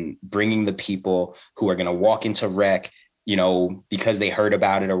in bringing the people who are going to walk into Rec, because they heard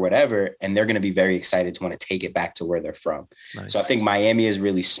about it or whatever, and they're going to be very excited to want to take it back to where they're from. Nice. So I think Miami is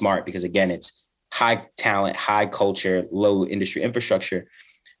really smart because, again, it's high talent, high culture, low industry infrastructure.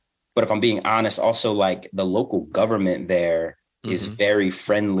 But if I'm being honest, also like the local government there is very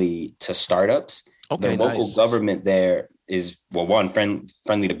friendly to startups. Okay, the local government there is,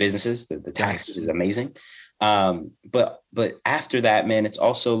 friendly to businesses. The taxes is amazing. But after that, man, it's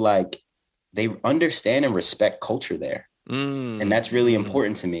also like they understand and respect culture there. And that's really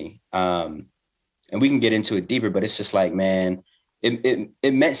important to me. And we can get into it deeper, but it's just like, man,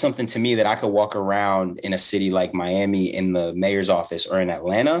 it meant something to me that I could walk around in a city like Miami in the mayor's office or in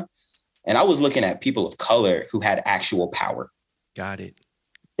Atlanta. And I was looking at people of color who had actual power. Got it.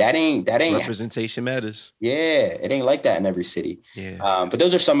 That ain't representation matters. Yeah, it ain't like that in every city. Yeah. But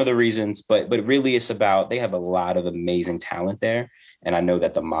those are some of the reasons. But really, it's about they have a lot of amazing talent there, and I know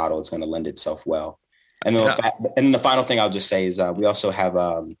that the model is going to lend itself well. And then the final thing I'll just say is we also have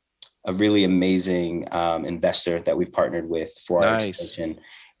a really amazing investor that we've partnered with for our expansion.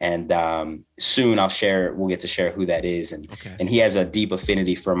 And soon we'll get to share who that is. And he has a deep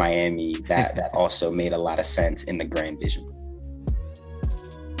affinity for Miami that also made a lot of sense in the grand vision.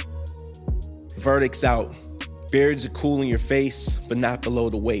 Verdict's out. Beards are cool in your face, but not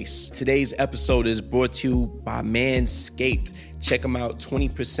below the waist. Today's episode is brought to you by Manscaped. Check them out,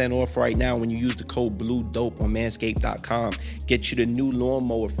 20% off right now when you use the code BLUEDOPE on manscaped.com. Get you the new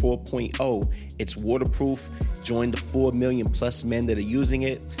Lawnmower 4.0. It's waterproof. Join the 4 million plus men that are using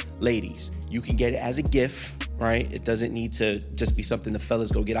it. Ladies, you can get it as a gift, right? It doesn't need to just be something the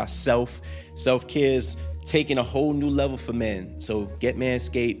fellas go get ourselves. Self-care's taking a whole new level for men. So get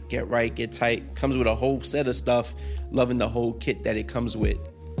Manscaped, get right, get tight. Comes with a whole set of stuff. Loving the whole kit that it comes with.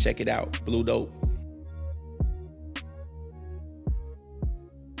 Check it out, Blue Dope.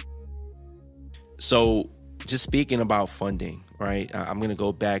 So just speaking about funding, right? I'm going to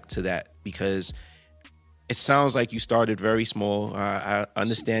go back to that because it sounds like you started very small. I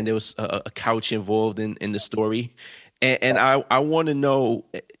understand there was a couch involved in the story. And I want to know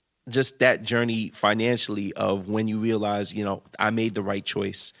just that journey financially of when you realize, I made the right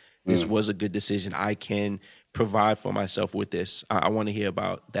choice. This was a good decision. I can provide for myself with this. I want to hear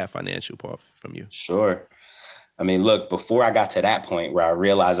about that financial part from you. Sure. I mean, look, before I got to that point where I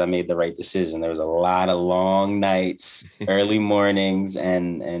realized I made the right decision, there was a lot of long nights, early mornings,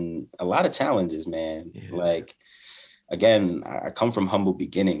 and a lot of challenges, man. Yeah. Like, again, I come from humble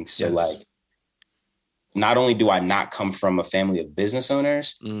beginnings. So like, not only do I not come from a family of business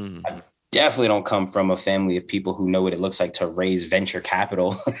owners, I definitely don't come from a family of people who know what it looks like to raise venture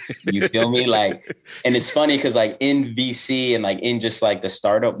capital. You feel me? Like, and it's funny because like in VC and like in just like the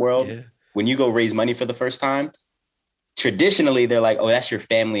startup world, when you go raise money for the first time, traditionally they're like, oh, that's your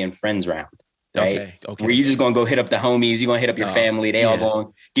family and friends round. Right. Okay. Where you just going to go hit up the homies. You're going to hit up your family. They all going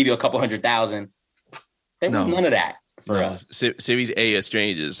to give you a couple $100,000. There was none of that for us. Series A are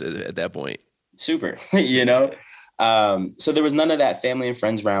strangers at that point. Super, so there was none of that family and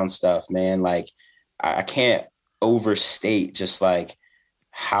friends round stuff, man. Like I can't overstate just like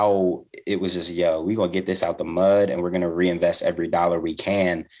how it was just, we're going to get this out the mud and we're going to reinvest every dollar we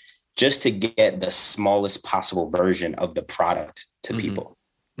can just to get the smallest possible version of the product to people.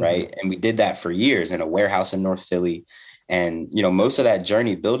 Right. And we did that for years in a warehouse in North Philly. And, most of that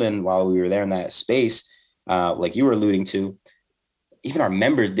journey building while we were there in that space, like you were alluding to, even our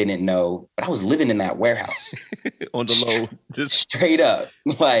members didn't know, but I was living in that warehouse on the low, just straight up.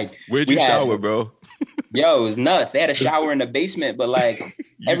 Like, where'd you shower, bro? Yo, it was nuts. They had a shower in the basement, but like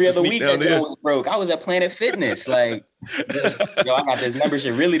every other week that girl was broke. I was at Planet Fitness. Like, I got this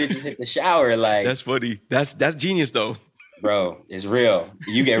membership really to just hit the shower. Like, that's funny. That's genius though. Bro, it's real.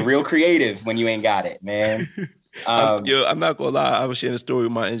 You get real creative when you ain't got it, man. I'm not gonna lie. I was sharing a story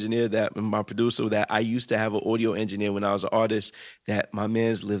with my producer, that I used to have an audio engineer when I was an artist, that my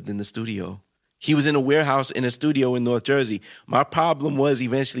man's lived in the studio. He was in a warehouse in a studio in North Jersey. My problem was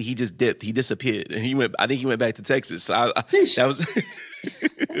eventually he just dipped. He disappeared. And I think he went back to Texas. So that was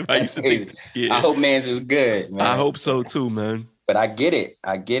I used to think, I hope man's is good, man. I hope so too, man. But I get it.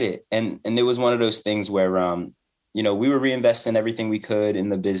 And it was one of those things where we were reinvesting everything we could in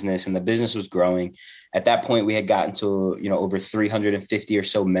the business, and the business was growing. At that point, we had gotten to, over 350 or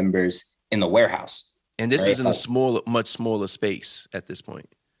so members in the warehouse. And this is in a much smaller space at this point.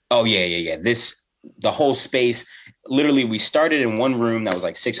 Oh, yeah. The whole space, literally, we started in one room that was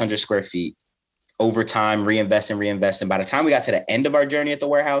like 600 square feet. Over time, reinvesting. By the time we got to the end of our journey at the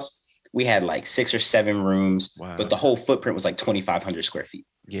warehouse, we had like 6 or 7 rooms, but the whole footprint was like 2,500 square feet.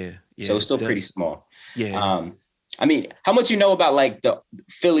 Yeah. So it's still pretty small. Yeah. I mean, how much you know about like the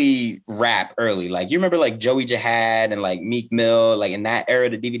Philly rap early? Like, you remember like Joey Jihad and like Meek Mill, like in that era,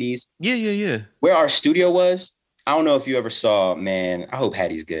 the DVDs? Yeah. Where our studio was, I don't know if you ever saw, man, I hope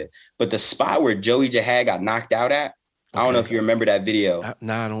Hattie's good, but the spot where Joey Jihad got knocked out at, I don't know if you remember that video. I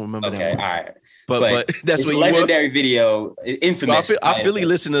don't remember that. Okay, all right. But that's what legendary video, infamous. Well, our Philly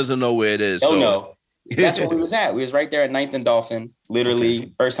listeners will know where it is. Don't know. That's where we was at. We was right there at 9th and Dolphin.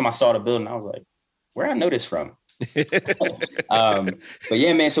 Literally, first time I saw the building, I was like, where I know this from? But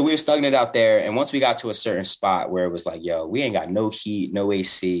yeah, man, so we were stugging out there. And once we got to a certain spot where it was like, yo, we ain't got no heat, no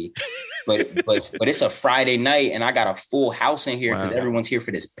AC, but it's a Friday night and I got a full house in here because everyone's here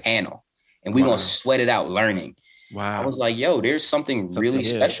for this panel and we gonna sweat it out learning. Wow. I was like, yo, there's something really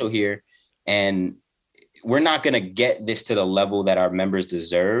special here. And we're not going to get this to the level that our members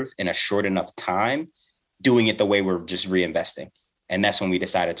deserve in a short enough time doing it the way we're just reinvesting. And that's when we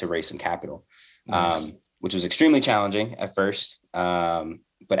decided to raise some capital, which was extremely challenging at first.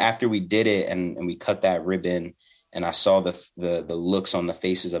 But after we did it and we cut that ribbon and I saw the looks on the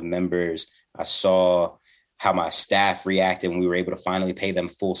faces of members, I saw how my staff reacted when we were able to finally pay them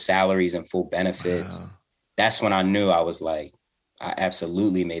full salaries and full benefits. Wow. That's when I knew I was like, I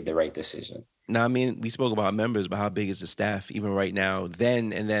absolutely made the right decision. Now, I mean, we spoke about members, but how big is the staff even right now,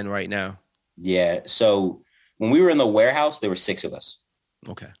 then and then right now? Yeah. So when we were in the warehouse, there were 6 of us.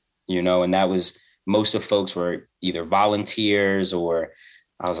 Okay. You know, and that was, most of folks were either volunteers or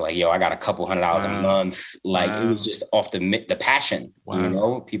I was like, yo, I got a couple $100 a month. Like it was just off the passion, you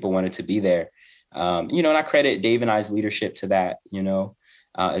know, people wanted to be there. You know, and I credit Dave and I's leadership to that, you know,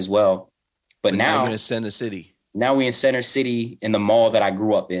 as well. But now we're in Center City. Now we in Center City in the mall that I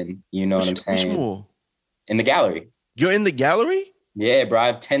grew up in. You know what I'm saying? Which mall? In the gallery. You're in the gallery? Yeah, bro. I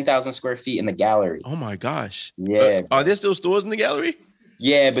have 10,000 square feet in the gallery. Oh my gosh. Yeah. Are there still stores in the gallery?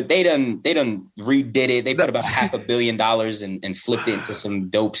 Yeah, but they done redid it. They put about $500 million and flipped it into some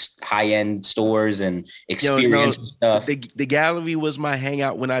dope high-end stores and experiential stuff. The gallery was my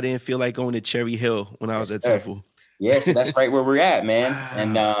hangout when I didn't feel like going to Cherry Hill when I was at Temple. Yeah, so that's right where we're at, man.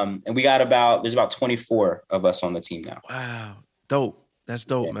 Wow. And we got there's about 24 of us on the team now. Wow. Dope. That's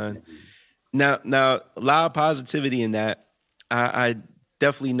dope, man. Now, a lot of positivity in that. I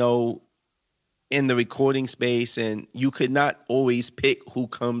definitely know in the recording space, and you could not always pick who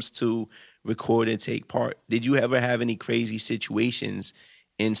comes to record and take part. Did you ever have any crazy situations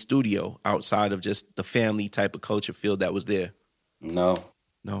in studio outside of just the family type of culture feel that was there? No,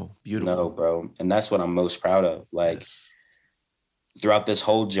 beautiful. No, bro. And that's what I'm most proud of. Like throughout this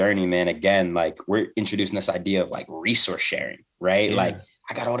whole journey, man, again, like we're introducing this idea of like resource sharing, right? Yeah. Like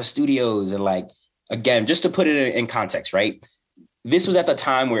I got all the studios and like, again, just to put it in context, right? This was at the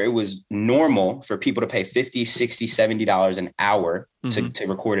time where it was normal for people to pay $50, $60, $70 an hour to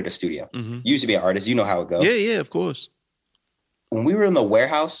record at a studio. Mm-hmm. You used to be an artist. You know how it goes. Yeah, of course. When we were in the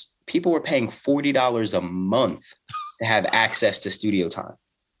warehouse, people were paying $40 a month to have access to studio time.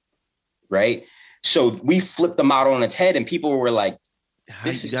 Right. So we flipped the model on its head and people were like,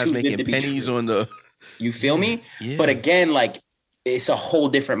 this is too good to be pennies true. On the. You feel me? Yeah. But again, like, it's a whole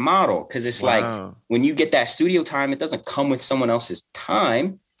different model because it's like when you get that studio time, it doesn't come with someone else's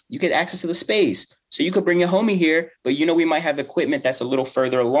time. You get access to the space. So you could bring your homie here, but you know, we might have equipment that's a little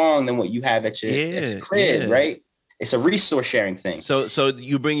further along than what you have at your crib, right? It's a resource sharing thing. So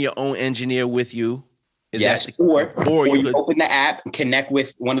you bring your own engineer with you. Yes, or you open the app and connect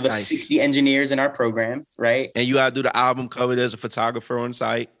with one of the 60 engineers in our program, right? And you gotta do the album cover. There's a photographer on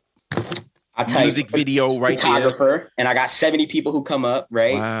site. I type music video right photographer, there. And I got 70 people who come up,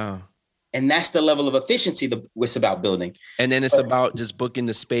 right? Wow. And that's the level of efficiency that it's about building. And then it's about just booking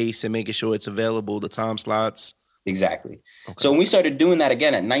the space and making sure it's available, the time slots. Exactly. Okay. So when we started doing that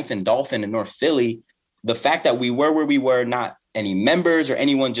again at 9th and Dolphin in North Philly, the fact that we were where we were, not any members or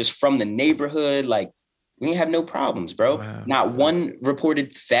anyone just from the neighborhood, like we didn't have no problems, bro. Wow. Not one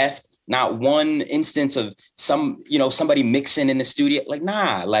reported theft. Not one instance of somebody mixing in the studio. Like,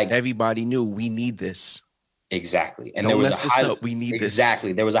 nah, like everybody knew we need this. Exactly. And Don't mess this up. We need this.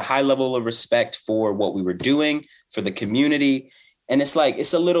 Exactly. There was a high level of respect for what we were doing, for the community. And it's like,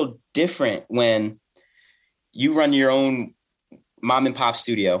 it's a little different when you run your own mom and pop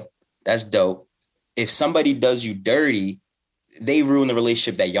studio. That's dope. If somebody does you dirty, they ruin the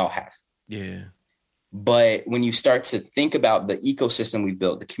relationship that y'all have. Yeah. But when you start to think about the ecosystem we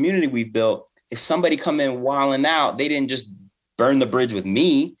built, the community we built, if somebody come in wilding out, they didn't just burn the bridge with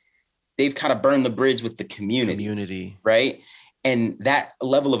me. They've kind of burned the bridge with the community. Right. And that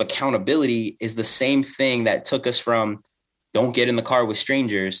level of accountability is the same thing that took us from don't get in the car with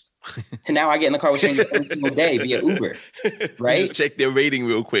strangers to now I get in the car with strangers every single day via Uber. Right. Just check their rating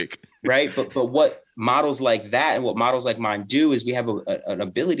real quick. Right. But what models like that and what models like mine do is we have an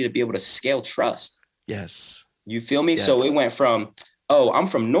ability to be able to scale trust. Yes. You feel me? Yes. So it went from, oh, I'm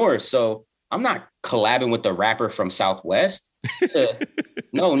from North, so I'm not collabing with the rapper from Southwest to,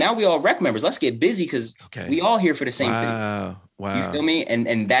 no, now we all rec members. Let's get busy because we all here for the same thing. Wow. You feel me?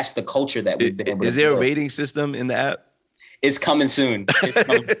 And that's the culture that we've been able to Is there a rating system in the app? It's coming soon.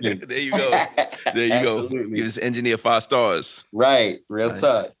 There you go. There you go. Give this engineer 5 stars. Right. Real nice.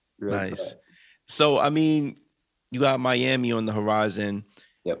 talk. Nice. So, I mean, you got Miami on the horizon.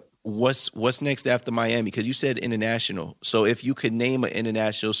 Yep. What's next after Miami? Because you said international. So if you could name an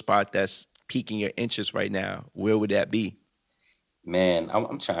international spot that's piquing your interest right now, where would that be? Man,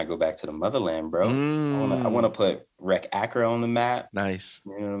 I'm trying to go back to the motherland, bro. I want to put Rec Accra on the map. Nice.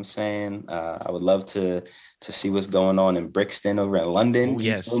 You know what I'm saying? I would love to see what's going on in Brixton over in London. Oh,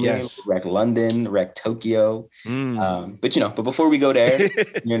 yes. Rec London, Rec Tokyo. But before we go there,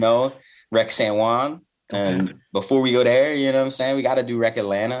 Rec San Juan. And before we go there, you know what I'm saying? We got to do Rec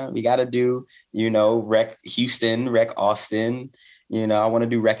Atlanta. We got to do, Rec Houston, Rec Austin. I want to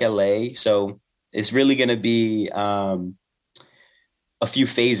do Rec LA. So it's really going to be a few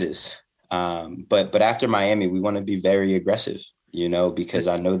phases. But after Miami, we want to be very aggressive, because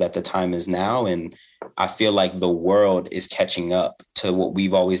I know that the time is now. And I feel like the world is catching up to what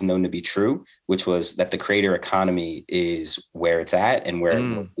we've always known to be true, which was that the creator economy is where it's at and where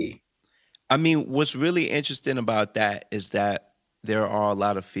it will be. I mean, what's really interesting about that is that there are a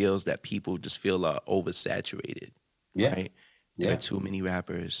lot of fields that people just feel are oversaturated. Yeah. Right? There are too many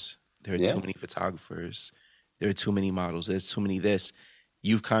rappers. There are too many photographers. There are too many models. There's too many this.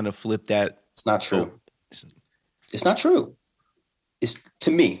 You've kind of flipped that. It's not true. It's not true. It's,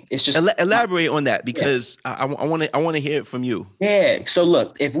 to me, it's just elaborate on that, because I want to hear it from you. Yeah. So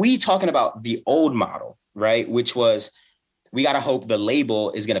look, if we talking about the old model, right, which was, we got to hope the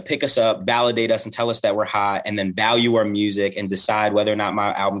label is going to pick us up, validate us, and tell us that we're hot, and then value our music and decide whether or not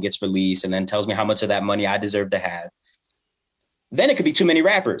my album gets released, and then tells me how much of that money I deserve to have. Then it could be too many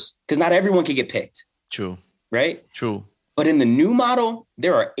rappers, because not everyone can get picked. True. Right? True. But in the new model,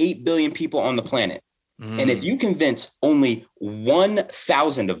 there are 8 billion people on the planet. And if you convince only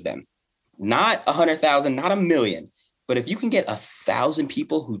 1,000 of them, not 100,000, not 1 million, but if you can get 1,000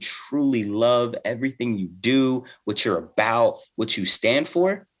 people who truly love everything you do, what you're about, what you stand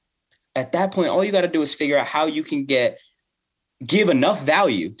for, at that point, all you got to do is figure out how you can give enough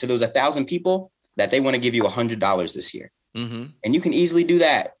value to those 1,000 people that they want to give you $100 this year. And you can easily do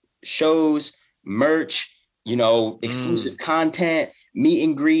that. Shows, merch, exclusive content, meet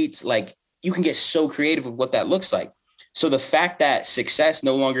and greets, like you can get so creative with what that looks like. So the fact that success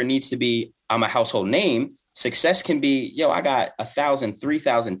no longer needs to be, I'm a household name. Success can be, I got 1,000,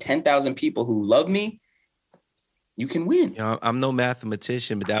 3,000, 10,000 people who love me. You can win. I'm no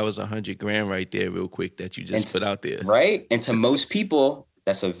mathematician, but that was $100,000 right there, real quick, that you just put out there. Right. And to most people,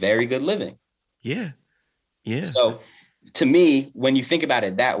 that's a very good living. Yeah. Yeah. So to me, when you think about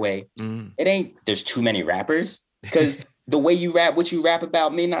it that way, there's too many rappers, because the way you rap, what you rap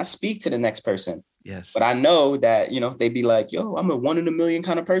about may not speak to the next person. Yes. But I know that, they'd be like, I'm a 1 in a million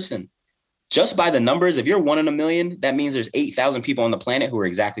kind of person. Just by the numbers, if you're 1 in a million, that means there's 8,000 people on the planet who are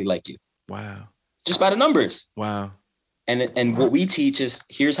exactly like you. Wow. Just by the numbers. Wow. And what we teach is,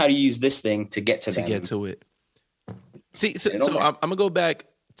 here's how to use this thing to get to them. To get to it. See, so I'm going to go back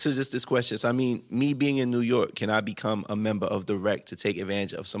to just this question. So, I mean, me being in New York, can I become a member of the Rec to take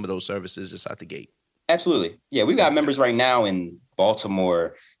advantage of some of those services just out the gate? Absolutely. Yeah, we've got members right now in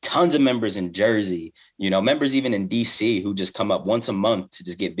Baltimore, tons of members in Jersey, members even in DC who just come up once a month to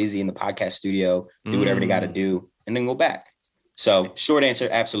just get busy in the podcast studio, do whatever they got to do, and then go back. So short answer,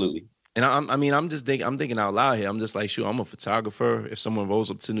 absolutely. And I'm thinking out loud here. I'm just like, shoot, I'm a photographer. If someone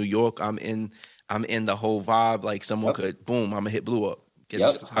rolls up to New York, I'm in the whole vibe. Like someone could, boom, I'm gonna hit Blue up, get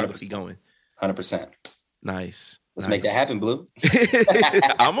this photography 100%. going. 100%. Nice. Let's make that happen, Blue.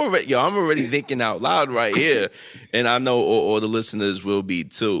 I'm already thinking out loud right here, and I know all the listeners will be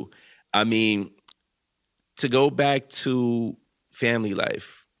too. I mean, to go back to family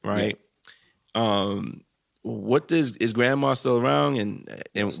life, right? Yeah. Is grandma still around,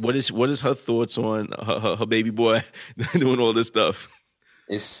 and what is her thoughts on her baby boy doing all this stuff?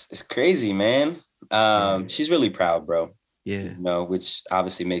 It's crazy, man. She's really proud, bro. Yeah. Which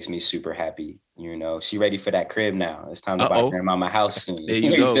obviously makes me super happy. She ready for that crib now. It's time to buy grandma my house soon. There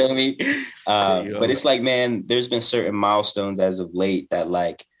you go. Feel me? But it's like, man, there's been certain milestones as of late that,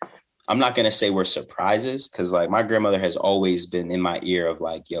 like, I'm not going to say were surprises, because like my grandmother has always been in my ear of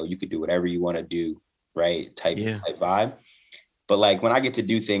like, yo, you could do whatever you want to do. Right. Type vibe. But like when I get to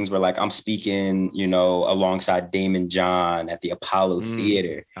do things where like I'm speaking, alongside Damon John at the Apollo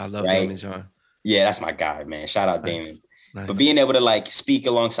Theater. I love Damon John. Yeah, that's my guy, man. Shout out Damon. Nice. But being able to like speak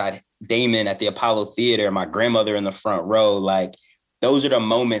alongside Damon at the Apollo Theater, my grandmother in the front row, like those are the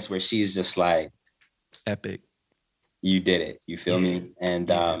moments where she's just like, epic. You did it. You feel me? And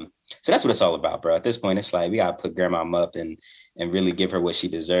so that's what it's all about, bro. At this point, it's like we gotta put grandma up and really give her what she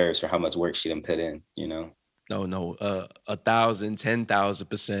deserves for how much work she done put in, No, 1,000,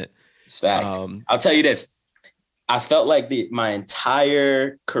 10,000%. It's facts. I'll tell you this. I felt like my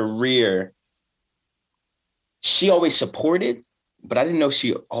entire career she always supported, but I didn't know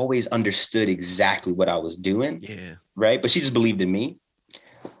she always understood exactly what I was doing. Yeah. Right. But she just believed in me.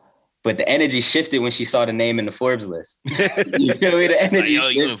 But the energy shifted when she saw the name in the Forbes list. You know, the energy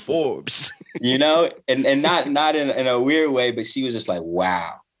like, you in Forbes. You know, and not in a weird way, but she was just like,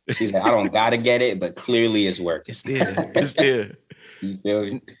 wow. She's like, I don't gotta get it, but clearly it's working. It's there. It's there. You feel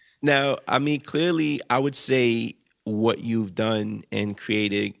me? Now, I mean, clearly, I would say what you've done in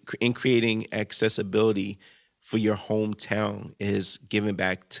creating accessibility for your hometown is giving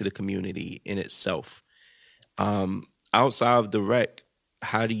back to the community in itself. Outside of the rec,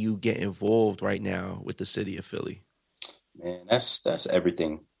 how do you get involved right now with the city of Philly? Man, that's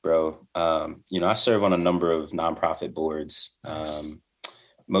everything, bro. You know, I serve on a number of nonprofit boards,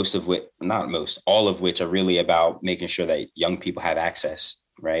 all of which are really about making sure that young people have access,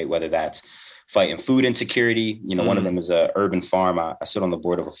 right? Whether that's fighting food insecurity. You know, one of them is a urban farm. I sit on the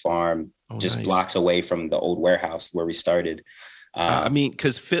board of a farm blocks away from the old warehouse where we started. I mean,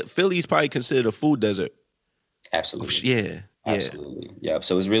 because Philly's probably considered a food desert. Absolutely. Yeah. Absolutely. Yeah.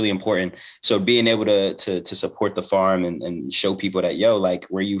 So it's really important. So being able to support the farm and show people that, yo, like,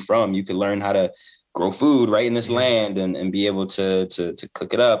 where you from? You could learn how to grow food right in this land and be able to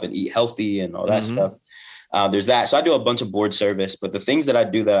cook it up and eat healthy and all that stuff. There's that. So I do a bunch of board service, but the things that I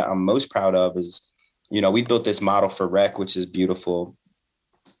do that I'm most proud of is, you know, we built this model for rec, which is beautiful.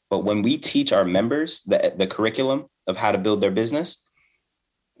 But when we teach our members the curriculum of how to build their business,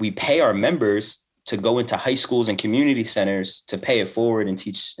 we pay our members to go into high schools and community centers to pay it forward and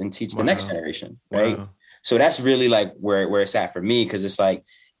teach the next generation. Right. Wow. So that's really like where it's at for me. Cause it's like,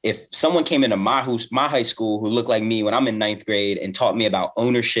 if someone came into my high school who looked like me when I'm in 9th grade and taught me about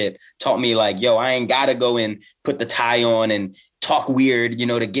ownership, taught me like, yo, I ain't got to go and put the tie on and talk weird, you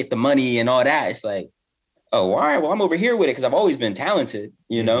know, to get the money and all that. It's like, oh, all right, well, I'm over here with it because I've always been talented,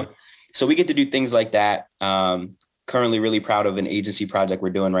 you know? So we get to do things like that. Currently really proud of an agency project we're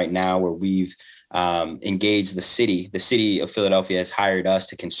doing right now where we've engaged the city of Philadelphia has hired us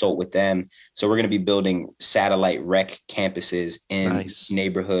to consult with them. So we're going to be building satellite rec campuses in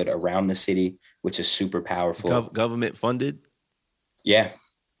neighborhood around the city, which is super powerful. Government funded. Yeah.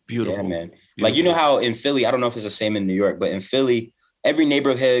 Beautiful. Yeah, man. Beautiful. Like, you know how in Philly, I don't know if it's the same in New York, but in Philly, every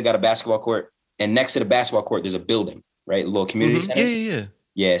neighborhood got a basketball court, and next to the basketball court, there's a building, right? A little community center. Yeah.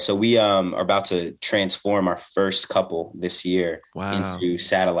 Yeah, so we are about to transform our first couple this year into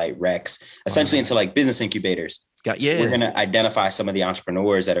satellite recs, essentially into like business incubators. So we're going to identify some of the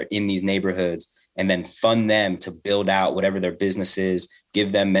entrepreneurs that are in these neighborhoods and then fund them to build out whatever their business is,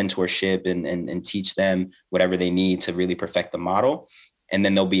 give them mentorship and teach them whatever they need to really perfect the model. And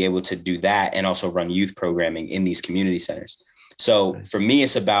then they'll be able to do that and also run youth programming in these community centers. So for me,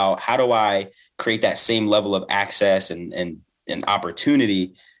 it's about how do I create that same level of access and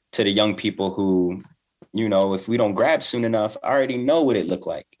opportunity to the young people who, you know, if we don't grab soon enough, I already know what it looked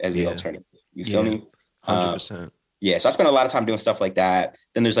like as the alternative. You feel me? 100%. Yeah. So I spent a lot of time doing stuff like that.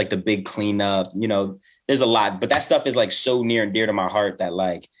 Then there's like the big cleanup, you know, there's a lot, but that stuff is like so near and dear to my heart that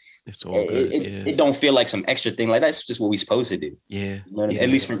like, it's all good. It don't feel like some extra thing. Like that's just what we're supposed to do. Yeah. You know what I mean? At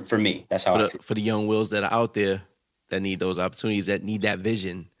least for me, that's how I feel. For the young wills that are out there that need those opportunities, that need that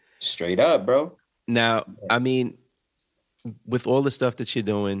vision. Straight up, bro. Now, I mean, with all the stuff that you're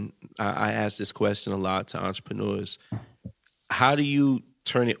doing, I ask this question a lot to entrepreneurs. How do you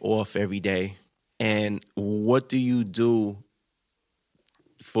turn it off every day? And what do you do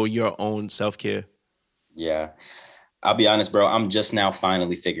for your own self-care? Yeah. I'll be honest, bro. I'm just now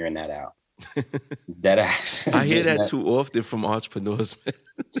finally figuring that out. Dead ass. I hear that too often from entrepreneurs.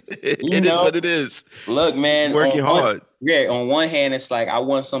 It is what it is. Look, man. Working hard. On one hand, it's like I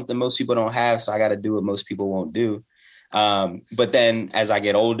want something most people don't have, so I got to do what most people won't do. But then as I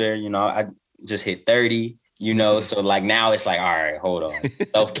get older, you know, I just hit 30, you know, so like now it's like, all right, hold on.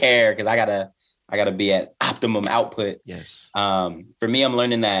 Self-care, because I gotta be at optimum output. Yes. For me, I'm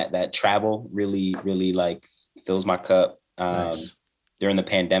learning that travel really, really like fills my cup. During the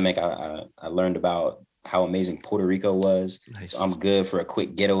pandemic, I learned about how amazing Puerto Rico was. Nice. So I'm good for a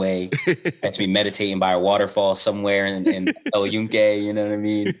quick getaway. Catch me meditating by a waterfall somewhere in El Yunque, you know what I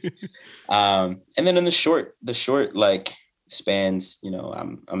mean? And then in the short like spans, you know,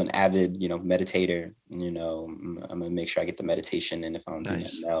 I'm an avid, you know, meditator, you know, I'm gonna make sure I get the meditation in if I don't do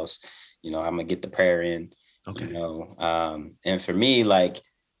nothing else, you know, I'm gonna get the prayer in, you know, and for me, like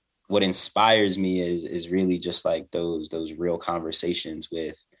what inspires me is really just like those real conversations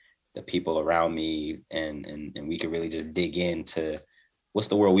with the people around me and we could really just dig into what's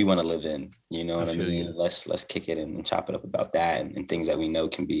the world we want to live in, you know what I mean? Let's kick it and chop it up about that and things that we know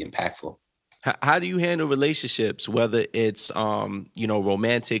can be impactful. How do you handle relationships, whether it's you know,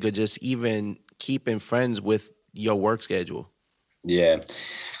 romantic or just even keeping friends with your work schedule? Yeah.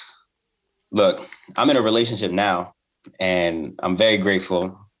 Look, I'm in a relationship now, and I'm very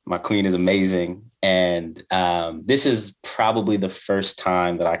grateful. My queen is amazing. And this is probably the first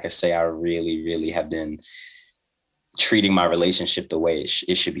time that I can say I really, really have been treating my relationship the way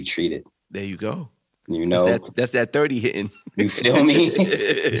it should be treated. There you go. You know, that's that 30 hitting. You feel me?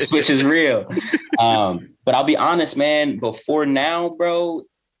 The switch is real. But I'll be honest, man, before now, bro,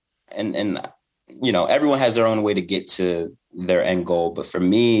 and you know, everyone has their own way to get to their end goal. But for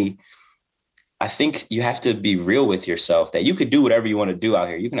me, I think you have to be real with yourself that you could do whatever you want to do out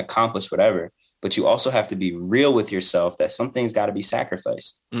here. You can accomplish whatever, but you also have to be real with yourself that some things got to be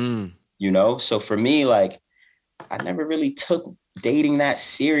sacrificed, you know? So for me, like, I never really took dating that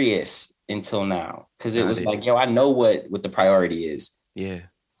serious until now. Cause it was like, yo, I know what the priority is. Yeah.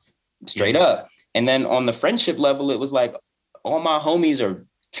 Straight up. And then on the friendship level, it was like all my homies are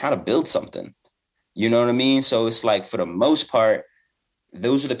trying to build something, you know what I mean? So it's like, for the most part,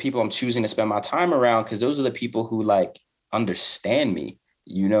 those are the people I'm choosing to spend my time around, because those are the people who like understand me.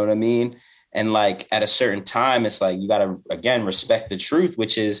 You know what I mean? And like at a certain time, it's like you got to, again, respect the truth,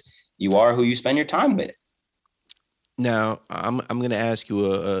 which is you are who you spend your time with. Now, I'm going to ask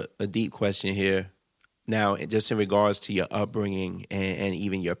you a deep question here. Now, just in regards to your upbringing and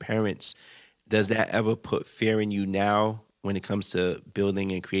even your parents, does that ever put fear in you now when it comes to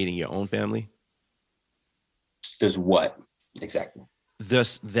building and creating your own family? There's what exactly?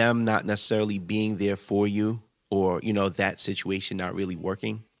 Thus them not necessarily being there for you, or, you know, that situation not really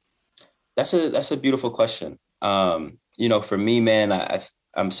working? That's a beautiful question. You know, for me, man,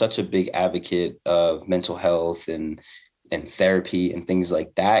 I'm such a big advocate of mental health and therapy and things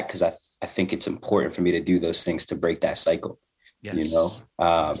like that, because I think it's important for me to do those things to break that cycle. Yes. You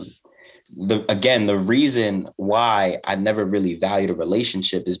know, the reason why I never really valued a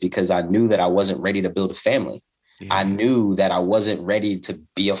relationship is because I knew that I wasn't ready to build a family. Yeah. I knew that I wasn't ready to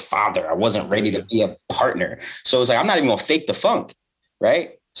be a father. I wasn't ready to be a partner. So it's like, I'm not even gonna fake the funk,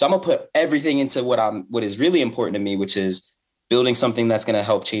 right? So I'm gonna put everything into what is really important to me, which is building something that's gonna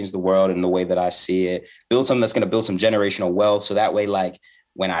help change the world in the way that I see it. Build something that's gonna build some generational wealth, so that way, like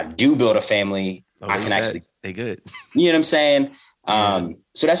when I do build a family, I can actually they good. You know what I'm saying? Yeah.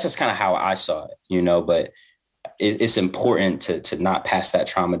 So that's just kind of how I saw it, you know. But it's important to not pass that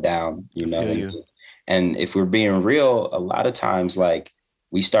trauma down, you know. And if we're being real, a lot of times, like,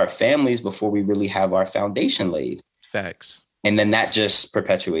 we start families before we really have our foundation laid. Facts. And then that just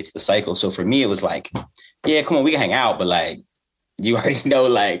perpetuates the cycle. So for me, it was like, yeah, come on, we can hang out. But like, you already know,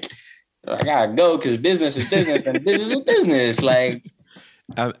 like, I gotta go because business is business and business is business. Like,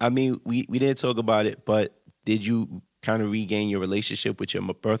 I mean, we didn't talk about it, but did you kind of regain your relationship with your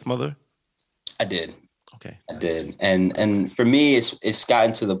birth mother? I did. Okay. I did. And for me, it's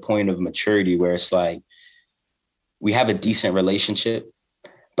gotten to the point of maturity where it's like, we have a decent relationship,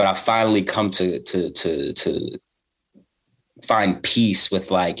 but I finally come to find peace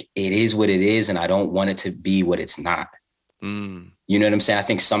with, like, it is what it is. And I don't want it to be what it's not. You know what I'm saying? I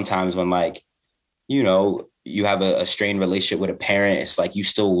think sometimes when, like, you know, you have a strained relationship with a parent, it's like you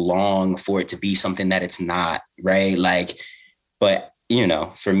still long for it to be something that it's not, right? Like, but, you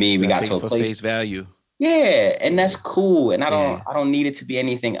know, for me, we got to a place. Face value. Yeah, and that's cool. And I don't need it to be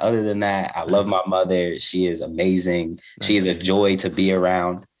anything other than that. I love my mother. She is amazing. Nice. She is a joy to be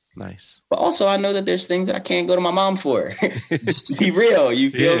around. Nice. But also I know that there's things that I can't go to my mom for. Just to be real. You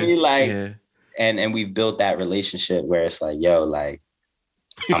feel me? Like, and we've built that relationship where it's like, yo, like,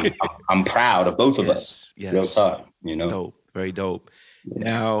 I'm proud of both of us. Yes. Real talk, you know? Dope. Very dope. Yeah.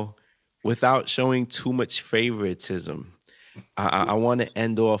 Now, without showing too much favoritism, I want to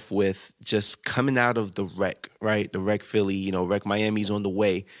end off with just coming out of the Rec, right? The Rec Philly, you know, Rec Miami's on the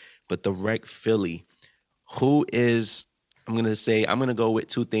way, but the Rec Philly, who is, I'm going to go with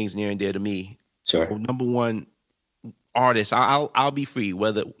two things near and dear to me. Sure. So, number one, artist. I'll be free,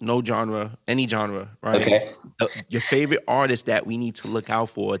 whether no genre, any genre, right? Okay. Your favorite artist that we need to look out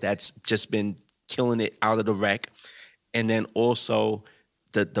for that's just been killing it out of the Rec. And then also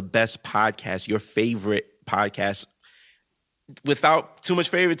the best podcast, your favorite podcast. Without too much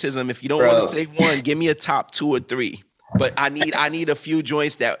favoritism, if you don't want to say one, give me a top 2 or 3. But I need a few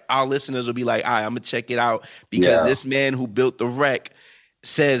joints that our listeners will be like, all right, I'm gonna check it out because this man who built the Rec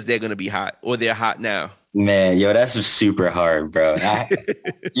says they're gonna be hot or they're hot now. Man, yo, that's super hard, bro. I'm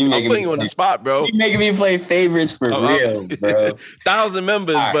putting you on the spot, bro. You making me play favorites for real, bro. 1,000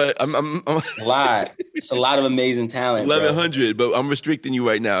 members, right. But I'm it's a lot. It's a lot of amazing talent. 1,100, but I'm restricting you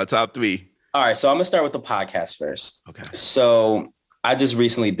right now. Top 3. All right, so I'm gonna start with the podcast first. Okay. So I just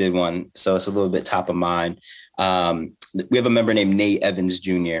recently did one, so it's a little bit top of mind. We have a member named Nate Evans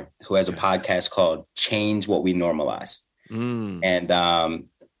Jr. who has a podcast called Change What We Normalize. And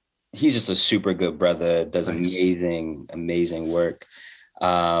he's just a super good brother, does amazing work. So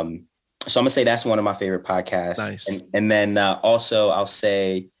I'm going to say that's one of my favorite podcasts. Nice. And then also I'll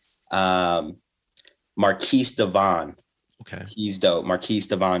say Marquise Devon. Okay. He's dope. Marquise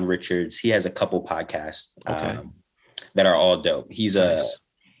Devon Richards. He has a couple podcasts that are all dope. He's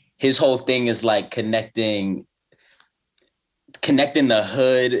his whole thing is like connecting the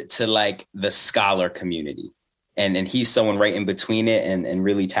hood to like the scholar community. And he's someone right in between it and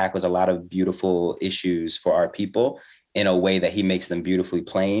really tackles a lot of beautiful issues for our people in a way that he makes them beautifully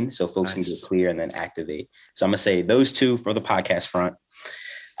plain so folks can get clear and then activate. So I'm going to say those two for the podcast front.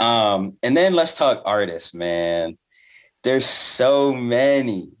 And then let's talk artists, man. There's so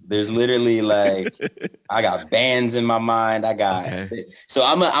many. There's literally like, I got bands in my mind. So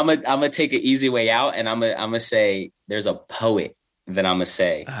I'm gonna take an easy way out, and I'm gonna say there's a poet that I'm gonna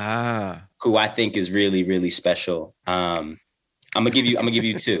say who I think is really, really special. I'm gonna give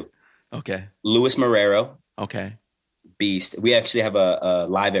you two. Okay. Luis Marrero. Okay. Beast. We actually have a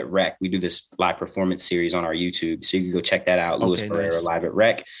Live at Rec. We do this live performance series on our YouTube, so you can go check that out. Luis Marrero Live at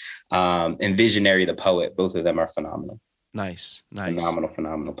Rec, and Visionary the Poet. Both of them are phenomenal. Nice.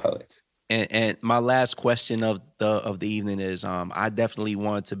 Phenomenal poets. And my last question of the evening is, I definitely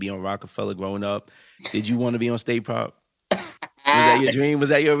wanted to be on Rockefeller growing up. Did you want to be on State Prop? Was that your dream? Was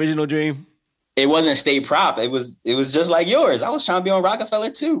that your original dream? It wasn't State Prop. It was just like yours. I was trying to be on Rockefeller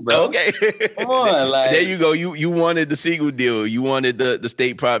too, bro. Okay. Come on, like there you go. You wanted the Siegel deal. You wanted the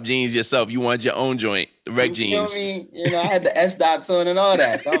State Prop jeans yourself. You wanted your own joint, the Rec jeans. I had the S dots on and all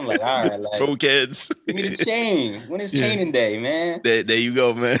that. So I'm like, all right, like pro kids. Give me the chain. When is chaining day, man? There you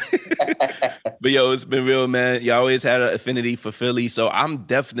go, man. But yo, it's been real, man. You always had an affinity for Philly, so I'm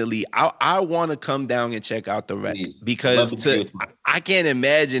definitely I want to come down and check out the Rec because I can't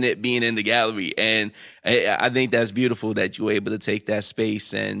imagine it being in the gallery, and I think that's beautiful that you were able to take that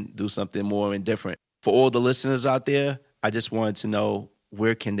space and do something more and different. For all the listeners out there, I just wanted to know,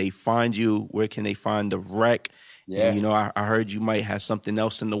 where can they find you? Where can they find the Rec? Yeah. And, I heard you might have something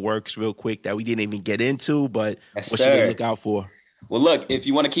else in the works real quick that we didn't even get into, but what should they look out for? Well, look, if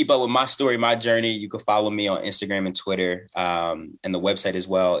you want to keep up with my story, my journey, you can follow me on Instagram and Twitter. And the website as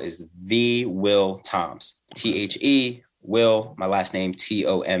well is The Will Toms, THE Will, my last name,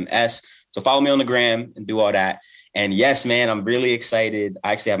 TOMS. So follow me on the gram and do all that. And yes, man, I'm really excited.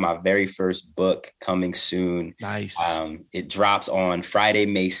 I actually have my very first book coming soon. Nice. It drops on Friday,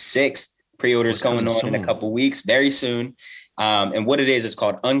 May 6th. Pre-orders going on in a couple weeks, very soon. And what it is, it's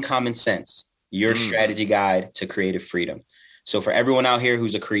called Uncommon Sense, Your Strategy Guide to Creative Freedom. So for everyone out here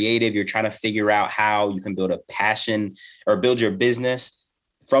who's a creative, you're trying to figure out how you can build a passion or build your business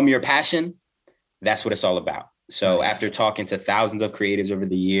from your passion. That's what it's all about. So after talking to thousands of creatives over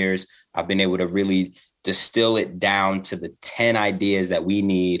the years, I've been able to really distill it down to the 10 ideas that we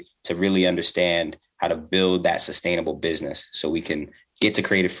need to really understand how to build that sustainable business so we can get to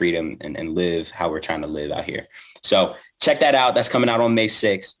creative freedom and live how we're trying to live out here. So check that out. That's coming out on May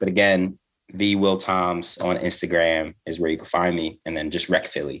 6th. But again, The Will Toms on Instagram is where you can find me, and then just Rec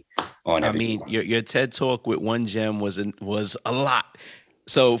Philly on everything. Your TED Talk with One Gem was a lot.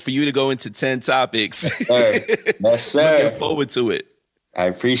 So for you to go into 10 topics, yes, sir. Looking forward to it. I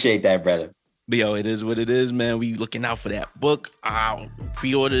appreciate that, brother. But yo, it is what it is, man. We looking out for that book.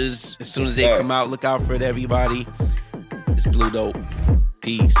 Pre-orders as soon as they come out. Look out for it, everybody. It's Blue Dope.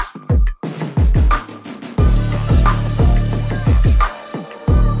 Peace.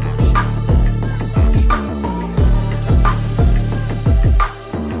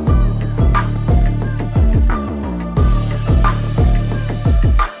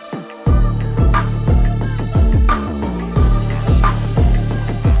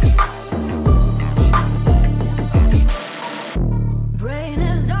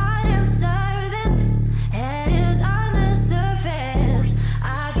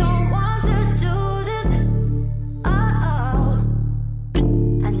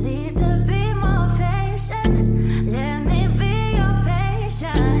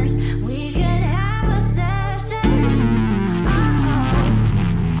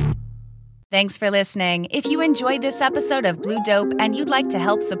 Thanks for listening. If you enjoyed this episode of Blue Dope and you'd like to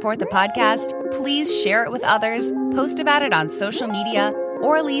help support the podcast, please share it with others, post about it on social media,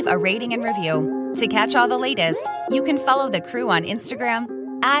 or leave a rating and review. To catch all the latest, you can follow the crew on Instagram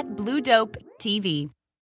 @BlueDopeTV.